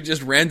books, we would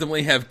just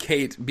randomly have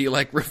Kate be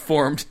like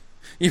reformed,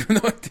 even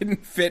though it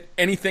didn't fit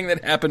anything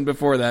that happened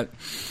before that.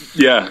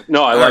 Yeah,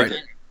 no, I like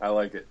it. I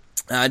like it.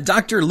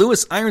 Dr.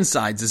 Lewis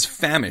Ironsides is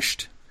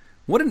famished.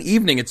 What an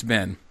evening it's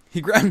been. He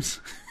grabs...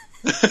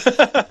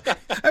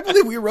 I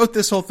believe we wrote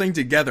this whole thing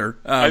together.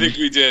 I think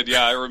we did.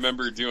 Yeah, I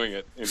remember doing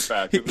it. In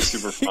fact, it was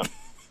super fun.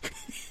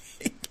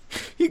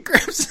 He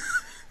grabs...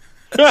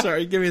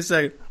 Sorry, give me a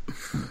second.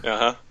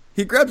 Uh-huh.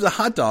 He grabs a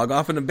hot dog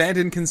off an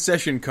abandoned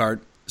concession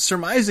cart,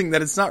 surmising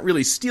that it's not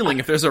really stealing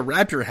if there's a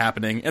rapture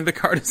happening and the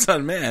cart is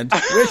unmanned,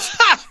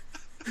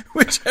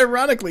 which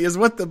ironically is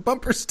what the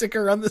bumper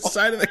sticker on the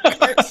side of the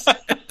cart says.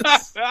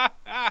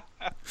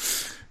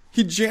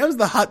 He jams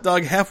the hot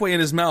dog halfway in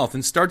his mouth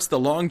and starts the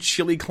long,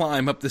 chilly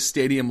climb up the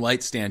stadium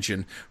light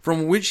stanchion,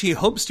 from which he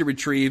hopes to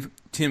retrieve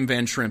Tim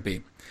Van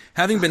Shrimpy.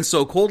 Having been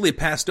so coldly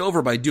passed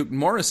over by Duke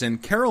Morrison,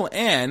 Carol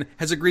Ann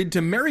has agreed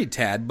to marry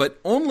Tad, but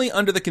only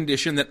under the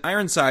condition that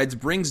Ironsides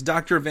brings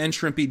Dr. Van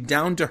Shrimpy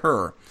down to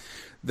her.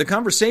 The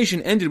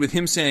conversation ended with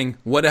him saying,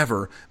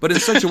 "whatever," but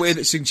in such a way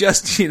that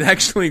suggests he'd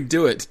actually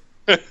do it.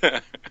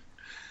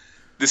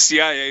 The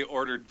CIA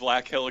ordered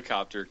black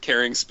helicopter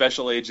carrying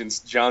Special Agents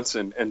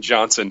Johnson and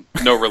Johnson,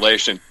 no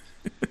relation,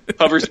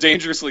 hovers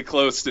dangerously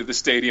close to the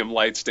stadium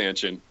light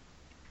stanchion.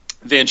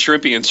 Van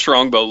Shrimpy and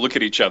Strongbow look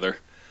at each other.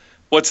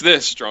 "What's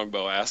this?"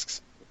 Strongbow asks.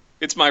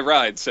 "It's my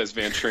ride," says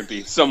Van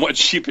Shrimpy, somewhat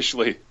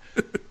sheepishly.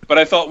 "But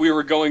I thought we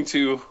were going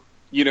to,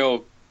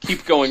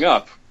 keep going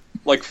up,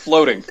 like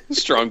floating,"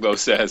 Strongbow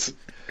says,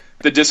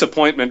 the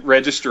disappointment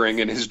registering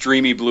in his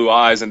dreamy blue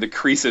eyes and the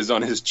creases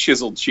on his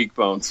chiseled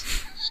cheekbones.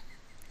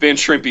 Van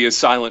Shrimpy is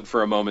silent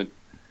for a moment.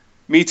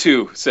 "Me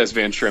too," says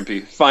Van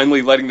Shrimpy,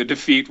 finally letting the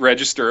defeat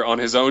register on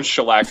his own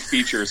shellacked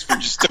features for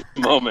just a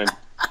moment.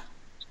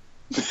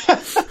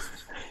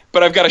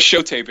 "But I've got a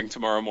show taping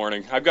tomorrow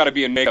morning. I've got to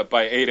be in makeup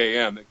by 8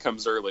 a.m. It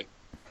comes early."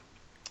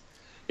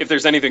 If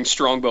there's anything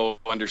Strongbow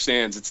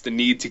understands, it's the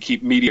need to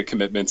keep media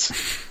commitments.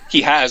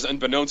 He has,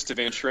 unbeknownst to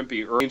Van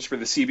Shrimpy, arranged for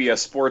the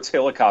CBS Sports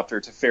helicopter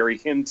to ferry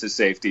him to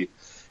safety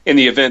in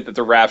the event that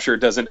the rapture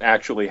doesn't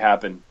actually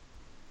happen.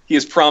 He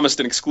has promised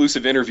an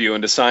exclusive interview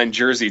and a signed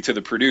jersey to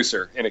the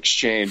producer in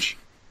exchange.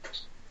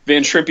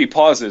 Van Shrimpy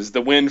pauses, the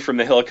wind from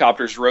the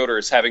helicopter's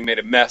rotors having made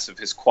a mess of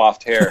his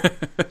coiffed hair.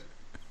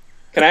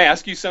 "Can I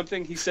ask you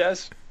something?" he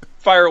says.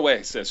 "Fire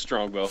away," says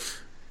Strongbow.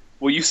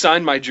 "Will you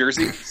sign my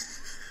jersey?"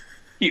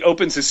 He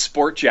opens his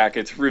sport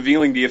jacket,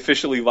 revealing the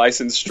officially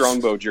licensed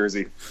Strongbow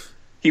jersey.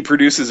 He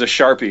produces a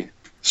Sharpie.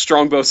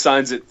 Strongbow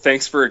signs it,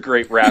 "Thanks for a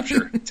great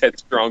rapture, Ted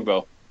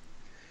Strongbow."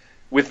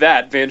 With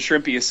that, Van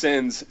Shrimpy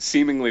ascends,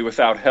 seemingly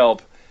without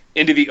help,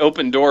 into the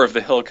open door of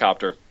the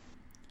helicopter.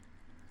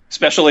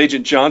 Special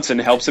Agent Johnson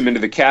helps him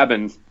into the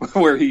cabin,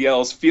 where he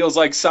yells, "Feels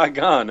like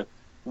Saigon.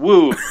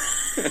 Woo!"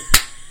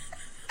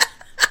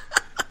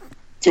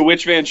 To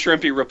which Van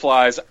Shrimpy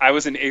replies, "I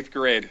was in 8th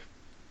grade.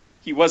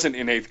 He wasn't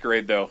in 8th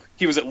grade, though.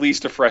 He was at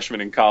least a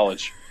freshman in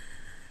college.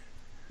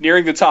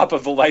 Nearing the top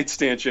of the light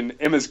stanchion,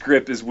 Emma's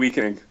grip is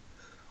weakening.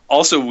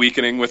 Also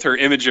weakening, with her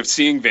image of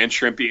seeing Van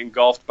Shrimpy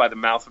engulfed by the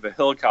mouth of a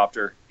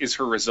helicopter, is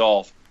her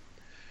resolve.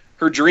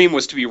 Her dream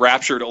was to be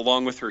raptured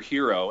along with her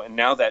hero, and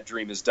now that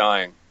dream is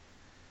dying.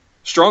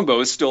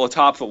 Strongbow is still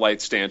atop the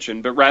light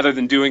stanchion, but rather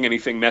than doing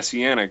anything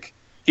messianic,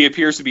 he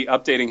appears to be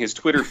updating his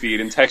Twitter feed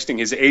and texting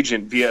his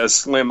agent via a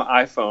slim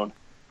iPhone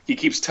he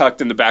keeps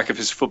tucked in the back of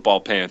his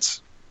football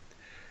pants.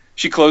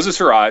 She closes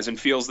her eyes and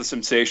feels the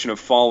sensation of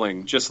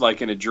falling, just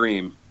like in a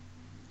dream.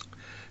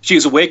 She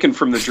is awakened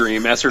from the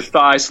dream as her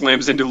thigh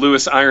slams into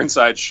Lewis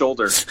Ironside's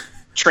shoulder,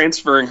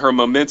 transferring her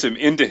momentum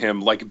into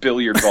him like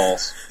billiard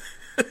balls.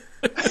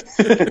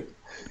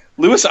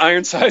 Lewis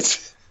Ironside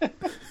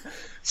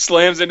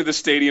slams into the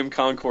stadium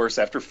concourse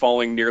after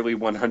falling nearly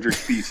 100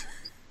 feet.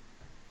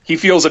 He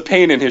feels a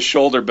pain in his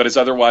shoulder, but is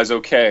otherwise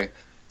okay,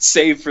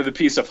 save for the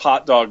piece of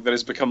hot dog that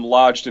has become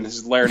lodged in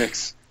his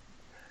larynx.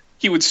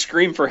 He would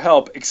scream for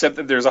help, except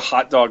that there's a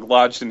hot dog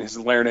lodged in his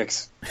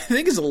larynx. I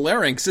think it's a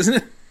larynx, isn't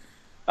it?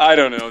 I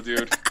don't know,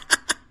 dude.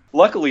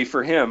 Luckily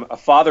for him, a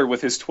father with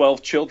his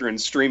 12 children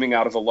streaming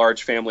out of a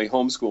large family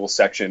homeschool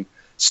section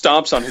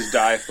stomps on his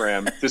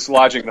diaphragm,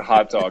 dislodging the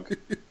hot dog.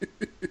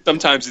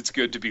 Sometimes it's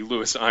good to be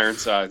Louis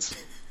Ironsides.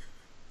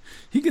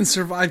 He can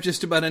survive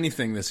just about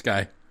anything, this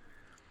guy.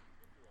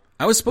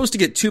 I was supposed to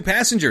get 2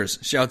 passengers,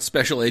 shouts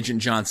Special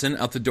Agent Johnson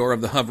out the door of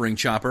the hovering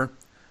chopper.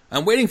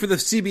 I'm waiting for the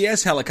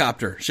CBS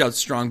helicopter, shouts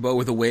Strongbow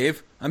with a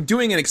wave. I'm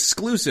doing an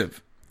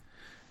exclusive.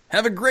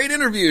 Have a great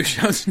interview,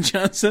 shouts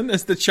Johnson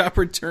as the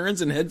chopper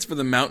turns and heads for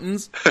the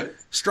mountains.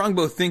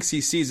 Strongbow thinks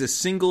he sees a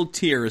single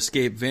tear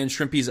escape Van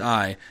Shrimpy's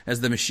eye as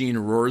the machine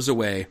roars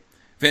away.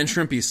 Van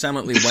Shrimpy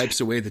silently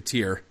wipes away the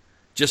tear.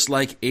 Just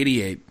like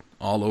 88,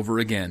 all over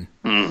again.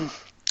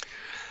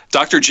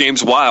 Dr.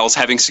 James Wiles,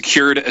 having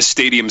secured a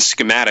stadium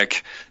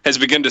schematic, has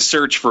begun to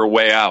search for a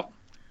way out.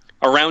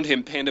 Around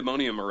him,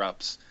 pandemonium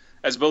erupts,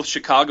 as both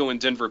Chicago and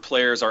Denver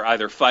players are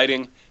either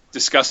fighting,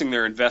 discussing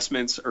their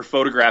investments, or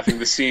photographing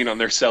the scene on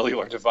their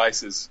cellular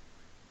devices.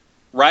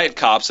 Riot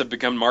cops have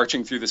begun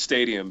marching through the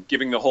stadium,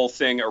 giving the whole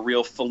thing a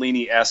real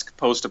Fellini-esque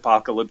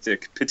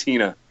post-apocalyptic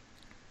patina.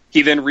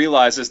 He then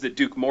realizes that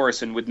Duke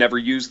Morrison would never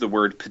use the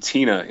word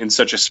patina in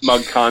such a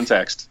smug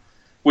context,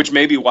 which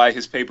may be why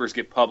his papers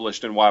get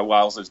published and why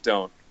Wiles's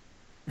don't.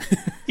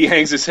 He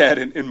hangs his head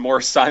in more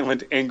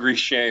silent, angry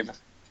shame.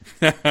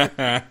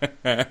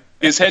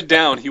 His head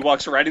down, he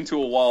walks right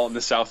into a wall in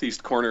the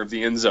southeast corner of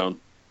the end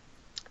zone.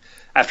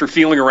 After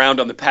feeling around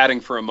on the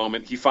padding for a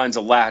moment, he finds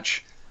a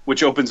latch,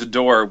 which opens a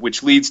door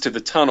which leads to the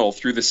tunnel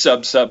through the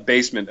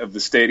sub-basement of the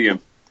stadium.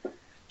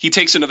 He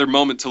takes another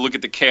moment to look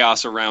at the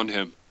chaos around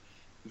him.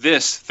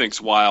 This,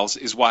 thinks Wiles,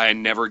 is why I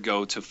never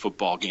go to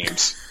football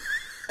games.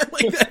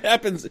 Like that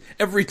happens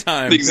every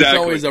time.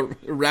 Exactly. It's always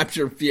a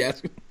rapture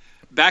fiasco.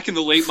 Back in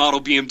the late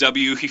model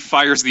BMW, he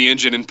fires the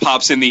engine and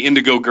pops in the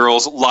Indigo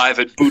Girls live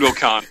at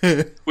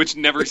Budokan, which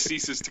never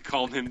ceases to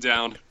calm him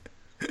down.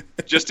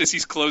 Just as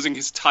he's closing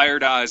his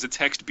tired eyes, a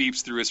text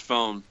beeps through his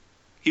phone.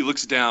 He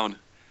looks down.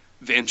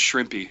 Van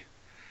Shrimpy.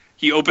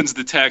 He opens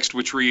the text,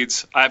 which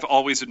reads, I've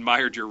always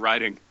admired your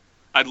writing.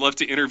 I'd love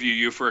to interview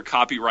you for a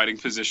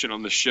copywriting position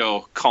on the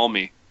show. Call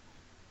me.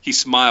 He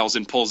smiles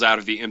and pulls out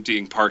of the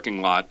emptying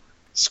parking lot,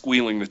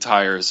 squealing the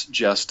tires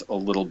just a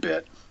little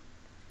bit.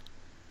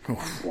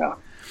 Yeah.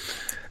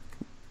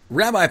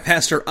 Rabbi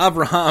Pastor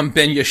Avraham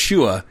Ben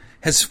Yeshua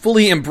has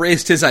fully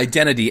embraced his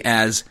identity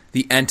as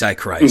the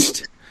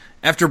Antichrist.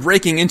 After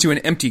breaking into an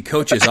empty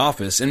coach's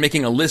office and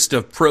making a list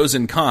of pros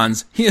and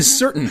cons, he is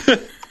certain.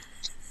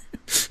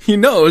 He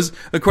knows,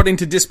 according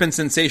to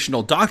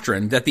dispensational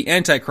doctrine, that the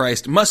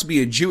Antichrist must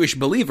be a Jewish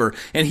believer,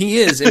 and he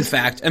is, in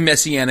fact, a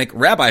messianic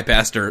rabbi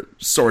pastor,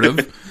 sort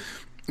of.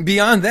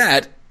 Beyond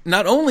that,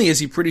 not only is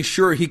he pretty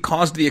sure he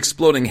caused the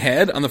exploding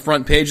head on the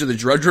front page of the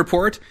Drudge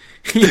Report,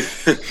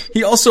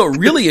 he also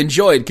really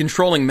enjoyed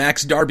controlling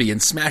Max Darby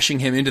and smashing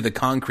him into the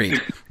concrete.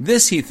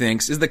 This, he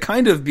thinks, is the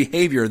kind of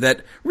behavior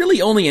that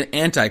really only an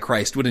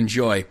Antichrist would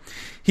enjoy.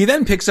 He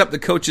then picks up the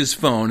coach's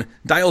phone,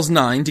 dials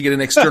 9 to get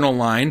an external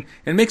line,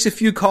 and makes a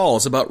few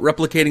calls about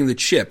replicating the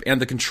chip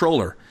and the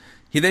controller.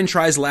 He then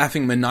tries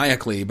laughing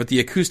maniacally, but the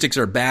acoustics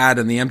are bad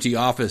in the empty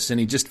office, and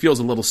he just feels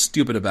a little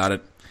stupid about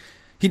it.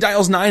 He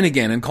dials 9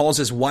 again and calls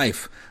his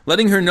wife,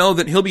 letting her know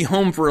that he'll be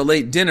home for a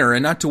late dinner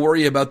and not to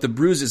worry about the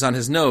bruises on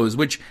his nose,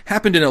 which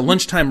happened in a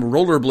lunchtime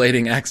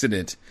rollerblading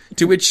accident.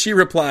 To which she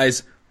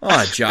replies,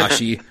 "Aw,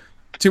 Joshy."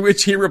 To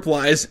which he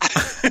replies,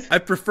 "I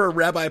prefer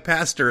Rabbi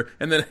Pastor,"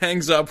 and then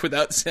hangs up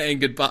without saying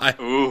goodbye.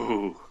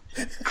 Ooh,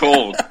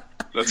 cold.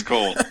 That's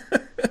cold.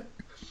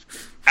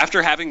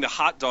 After having the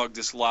hot dog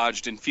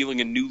dislodged and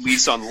feeling a new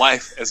lease on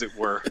life, as it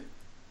were,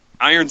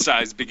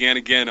 Ironsides began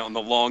again on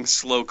the long,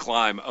 slow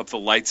climb up the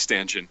light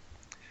stanchion.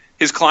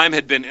 His climb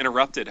had been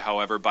interrupted,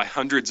 however, by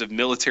hundreds of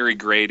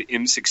military-grade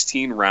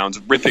M16 rounds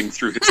ripping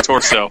through his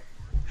torso.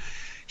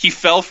 He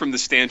fell from the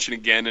stanchion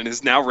again and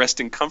is now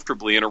resting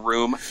comfortably in a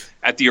room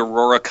at the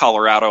Aurora,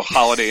 Colorado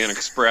Holiday Inn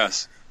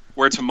Express,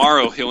 where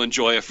tomorrow he'll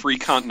enjoy a free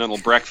continental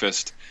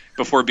breakfast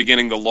before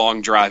beginning the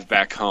long drive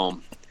back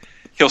home.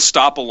 He'll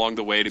stop along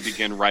the way to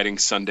begin writing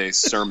Sunday's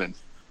sermon.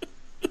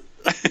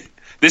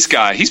 This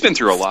guy, he's been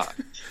through a lot.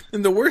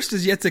 And the worst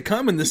is yet to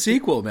come in the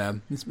sequel,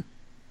 man.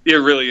 It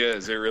really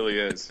is. It really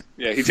is.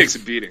 Yeah, he takes a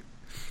beating.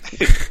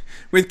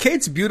 With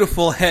Kate's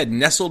beautiful head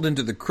nestled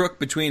into the crook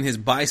between his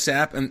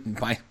bicep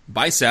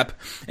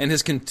and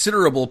his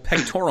considerable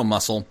pectoral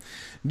muscle,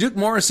 Duke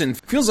Morrison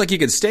feels like he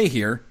could stay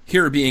here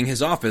being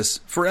his office,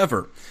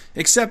 forever.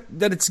 Except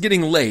that it's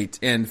getting late,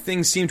 and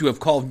things seem to have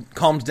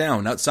calmed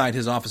down outside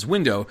his office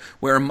window,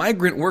 where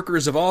migrant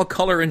workers of all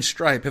color and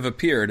stripe have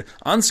appeared,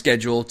 on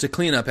schedule, to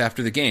clean up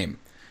after the game.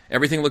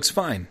 Everything looks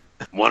fine.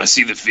 Want to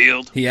see the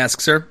field? He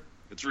asks her.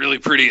 It's really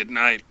pretty at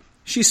night.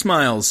 She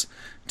smiles.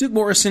 Duke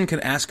Morrison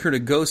could ask her to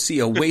go see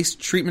a waste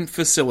treatment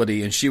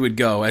facility, and she would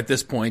go at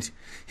this point.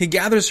 He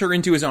gathers her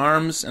into his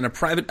arms, and a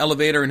private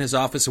elevator in his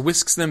office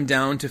whisks them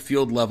down to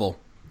field level.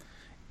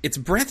 It's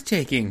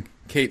breathtaking,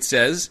 Kate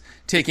says,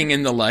 taking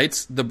in the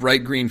lights, the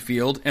bright green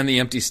field, and the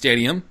empty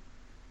stadium.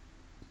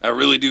 I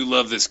really do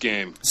love this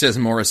game, says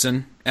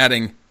Morrison,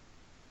 adding,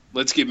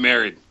 let's get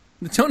married.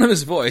 The tone of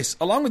his voice,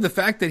 along with the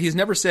fact that he's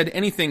never said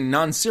anything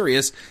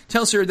non-serious,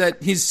 tells her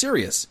that he's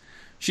serious.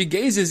 She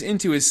gazes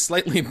into his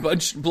slightly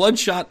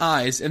bloodshot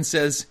eyes and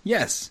says,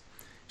 yes.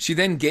 She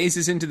then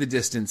gazes into the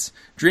distance,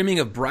 dreaming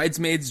of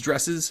bridesmaids'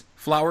 dresses,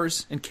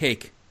 flowers, and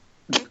cake.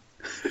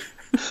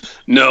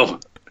 No,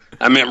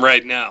 I meant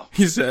right now,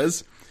 he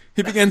says.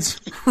 He begins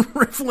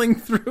riffling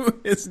through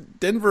his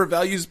Denver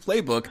Values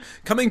playbook,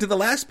 coming to the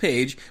last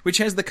page, which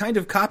has the kind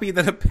of copy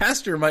that a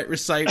pastor might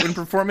recite when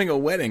performing a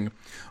wedding.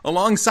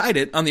 Alongside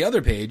it, on the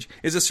other page,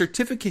 is a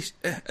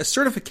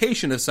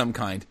certification of some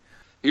kind.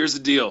 Here's the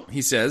deal,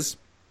 he says.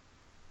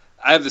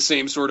 I have the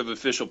same sort of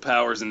official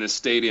powers in this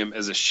stadium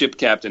as a ship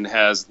captain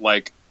has,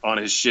 like, on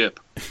his ship.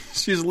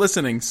 She's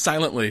listening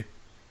silently.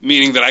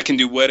 Meaning that I can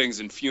do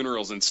weddings and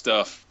funerals and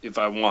stuff if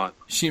I want.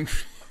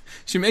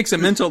 She makes a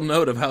mental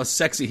note of how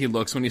sexy he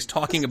looks when he's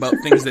talking about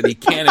things that he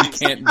can and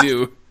can't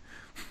do.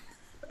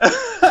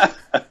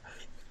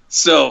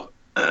 So,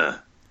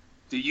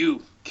 do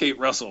you, Kate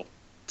Russell,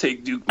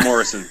 take Duke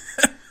Morrison?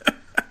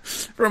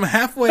 From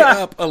halfway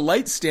up a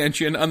light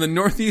stanchion on the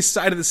northeast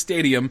side of the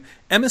stadium,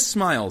 Emma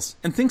smiles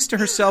and thinks to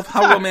herself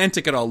how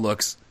romantic it all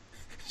looks.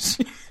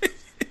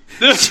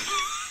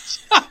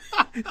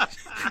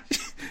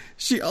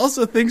 She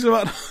also thinks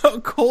about how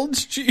cold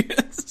she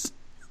is.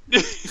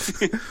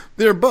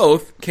 They're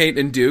both, Kate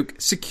and Duke,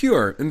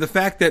 secure in the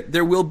fact that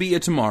there will be a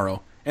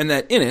tomorrow, and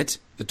that in it,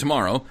 the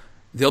tomorrow,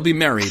 they'll be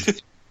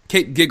married.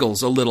 Kate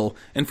giggles a little,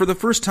 and for the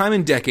first time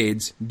in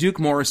decades, Duke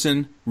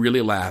Morrison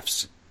really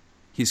laughs.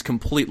 He's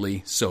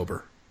completely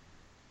sober.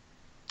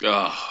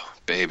 Oh,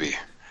 baby.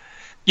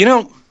 You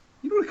know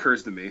what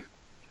occurs to me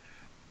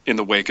in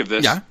the wake of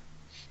this? Yeah.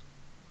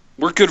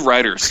 We're good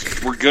writers.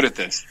 We're good at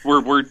this.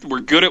 We're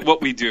good at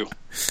what we do.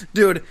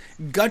 Dude,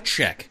 gut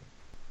check.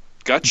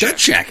 Gut check. Gut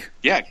check.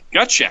 Yeah,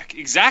 gut check.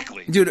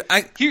 Exactly. Dude,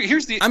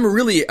 I'm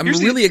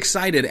really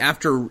excited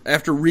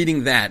after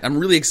reading that. I'm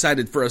really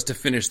excited for us to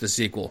finish the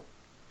sequel.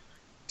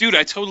 Dude,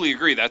 I totally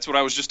agree. That's what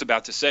I was just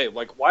about to say.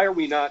 Like, why are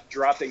we not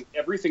dropping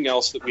everything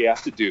else that we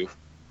have to do,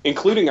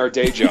 including our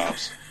day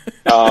jobs,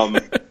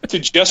 to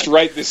just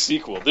write this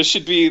sequel? This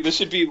should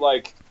be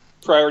like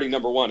priority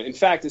number one. In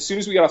fact, as soon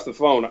as we get off the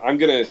phone, I'm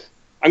gonna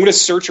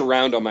search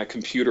around on my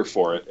computer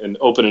for it and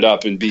open it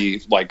up and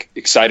be like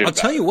excited. I'll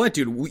tell you what,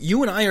 dude.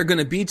 You and I are going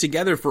to be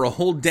together for a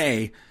whole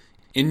day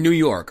in New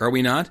York, are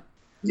we not?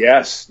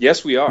 Yes,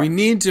 we are. We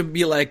need to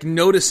be like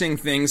noticing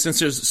things since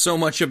there's so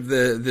much of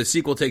the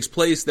sequel takes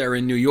place there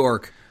in New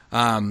York.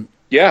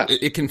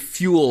 It can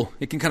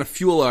kind of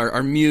fuel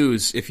our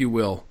muse, if you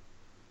will.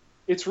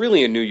 It's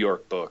really a New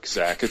York book,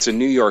 Zach. It's a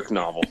New York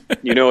novel.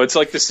 It's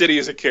like the city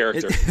is a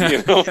character.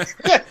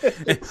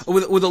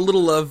 with a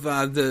little of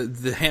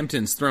the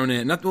Hamptons thrown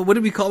in. What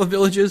did we call the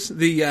villages?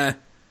 I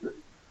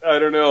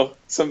don't know.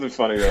 Something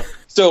funny though.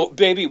 So,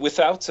 baby,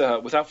 without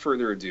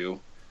further ado,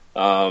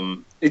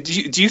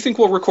 do you think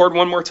we'll record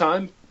one more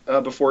time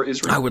before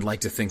Israel? I would like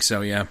to think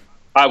so. Yeah.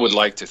 I would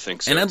like to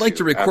think so. And I'd like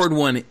to record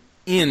one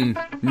in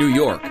New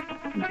York.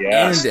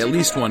 Yes. And at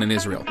least one in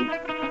Israel.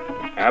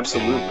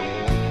 Absolutely.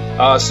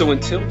 So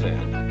until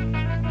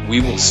then,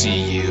 we will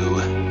see you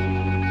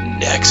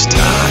next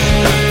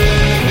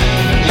time.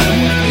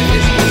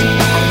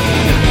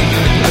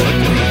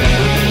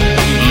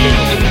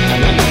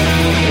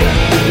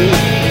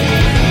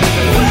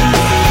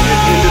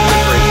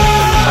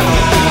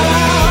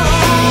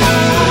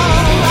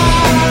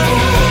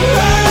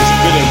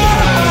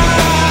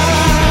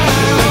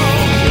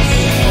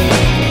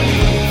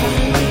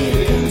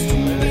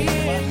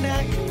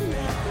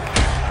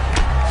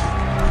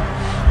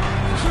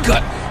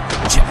 Gut.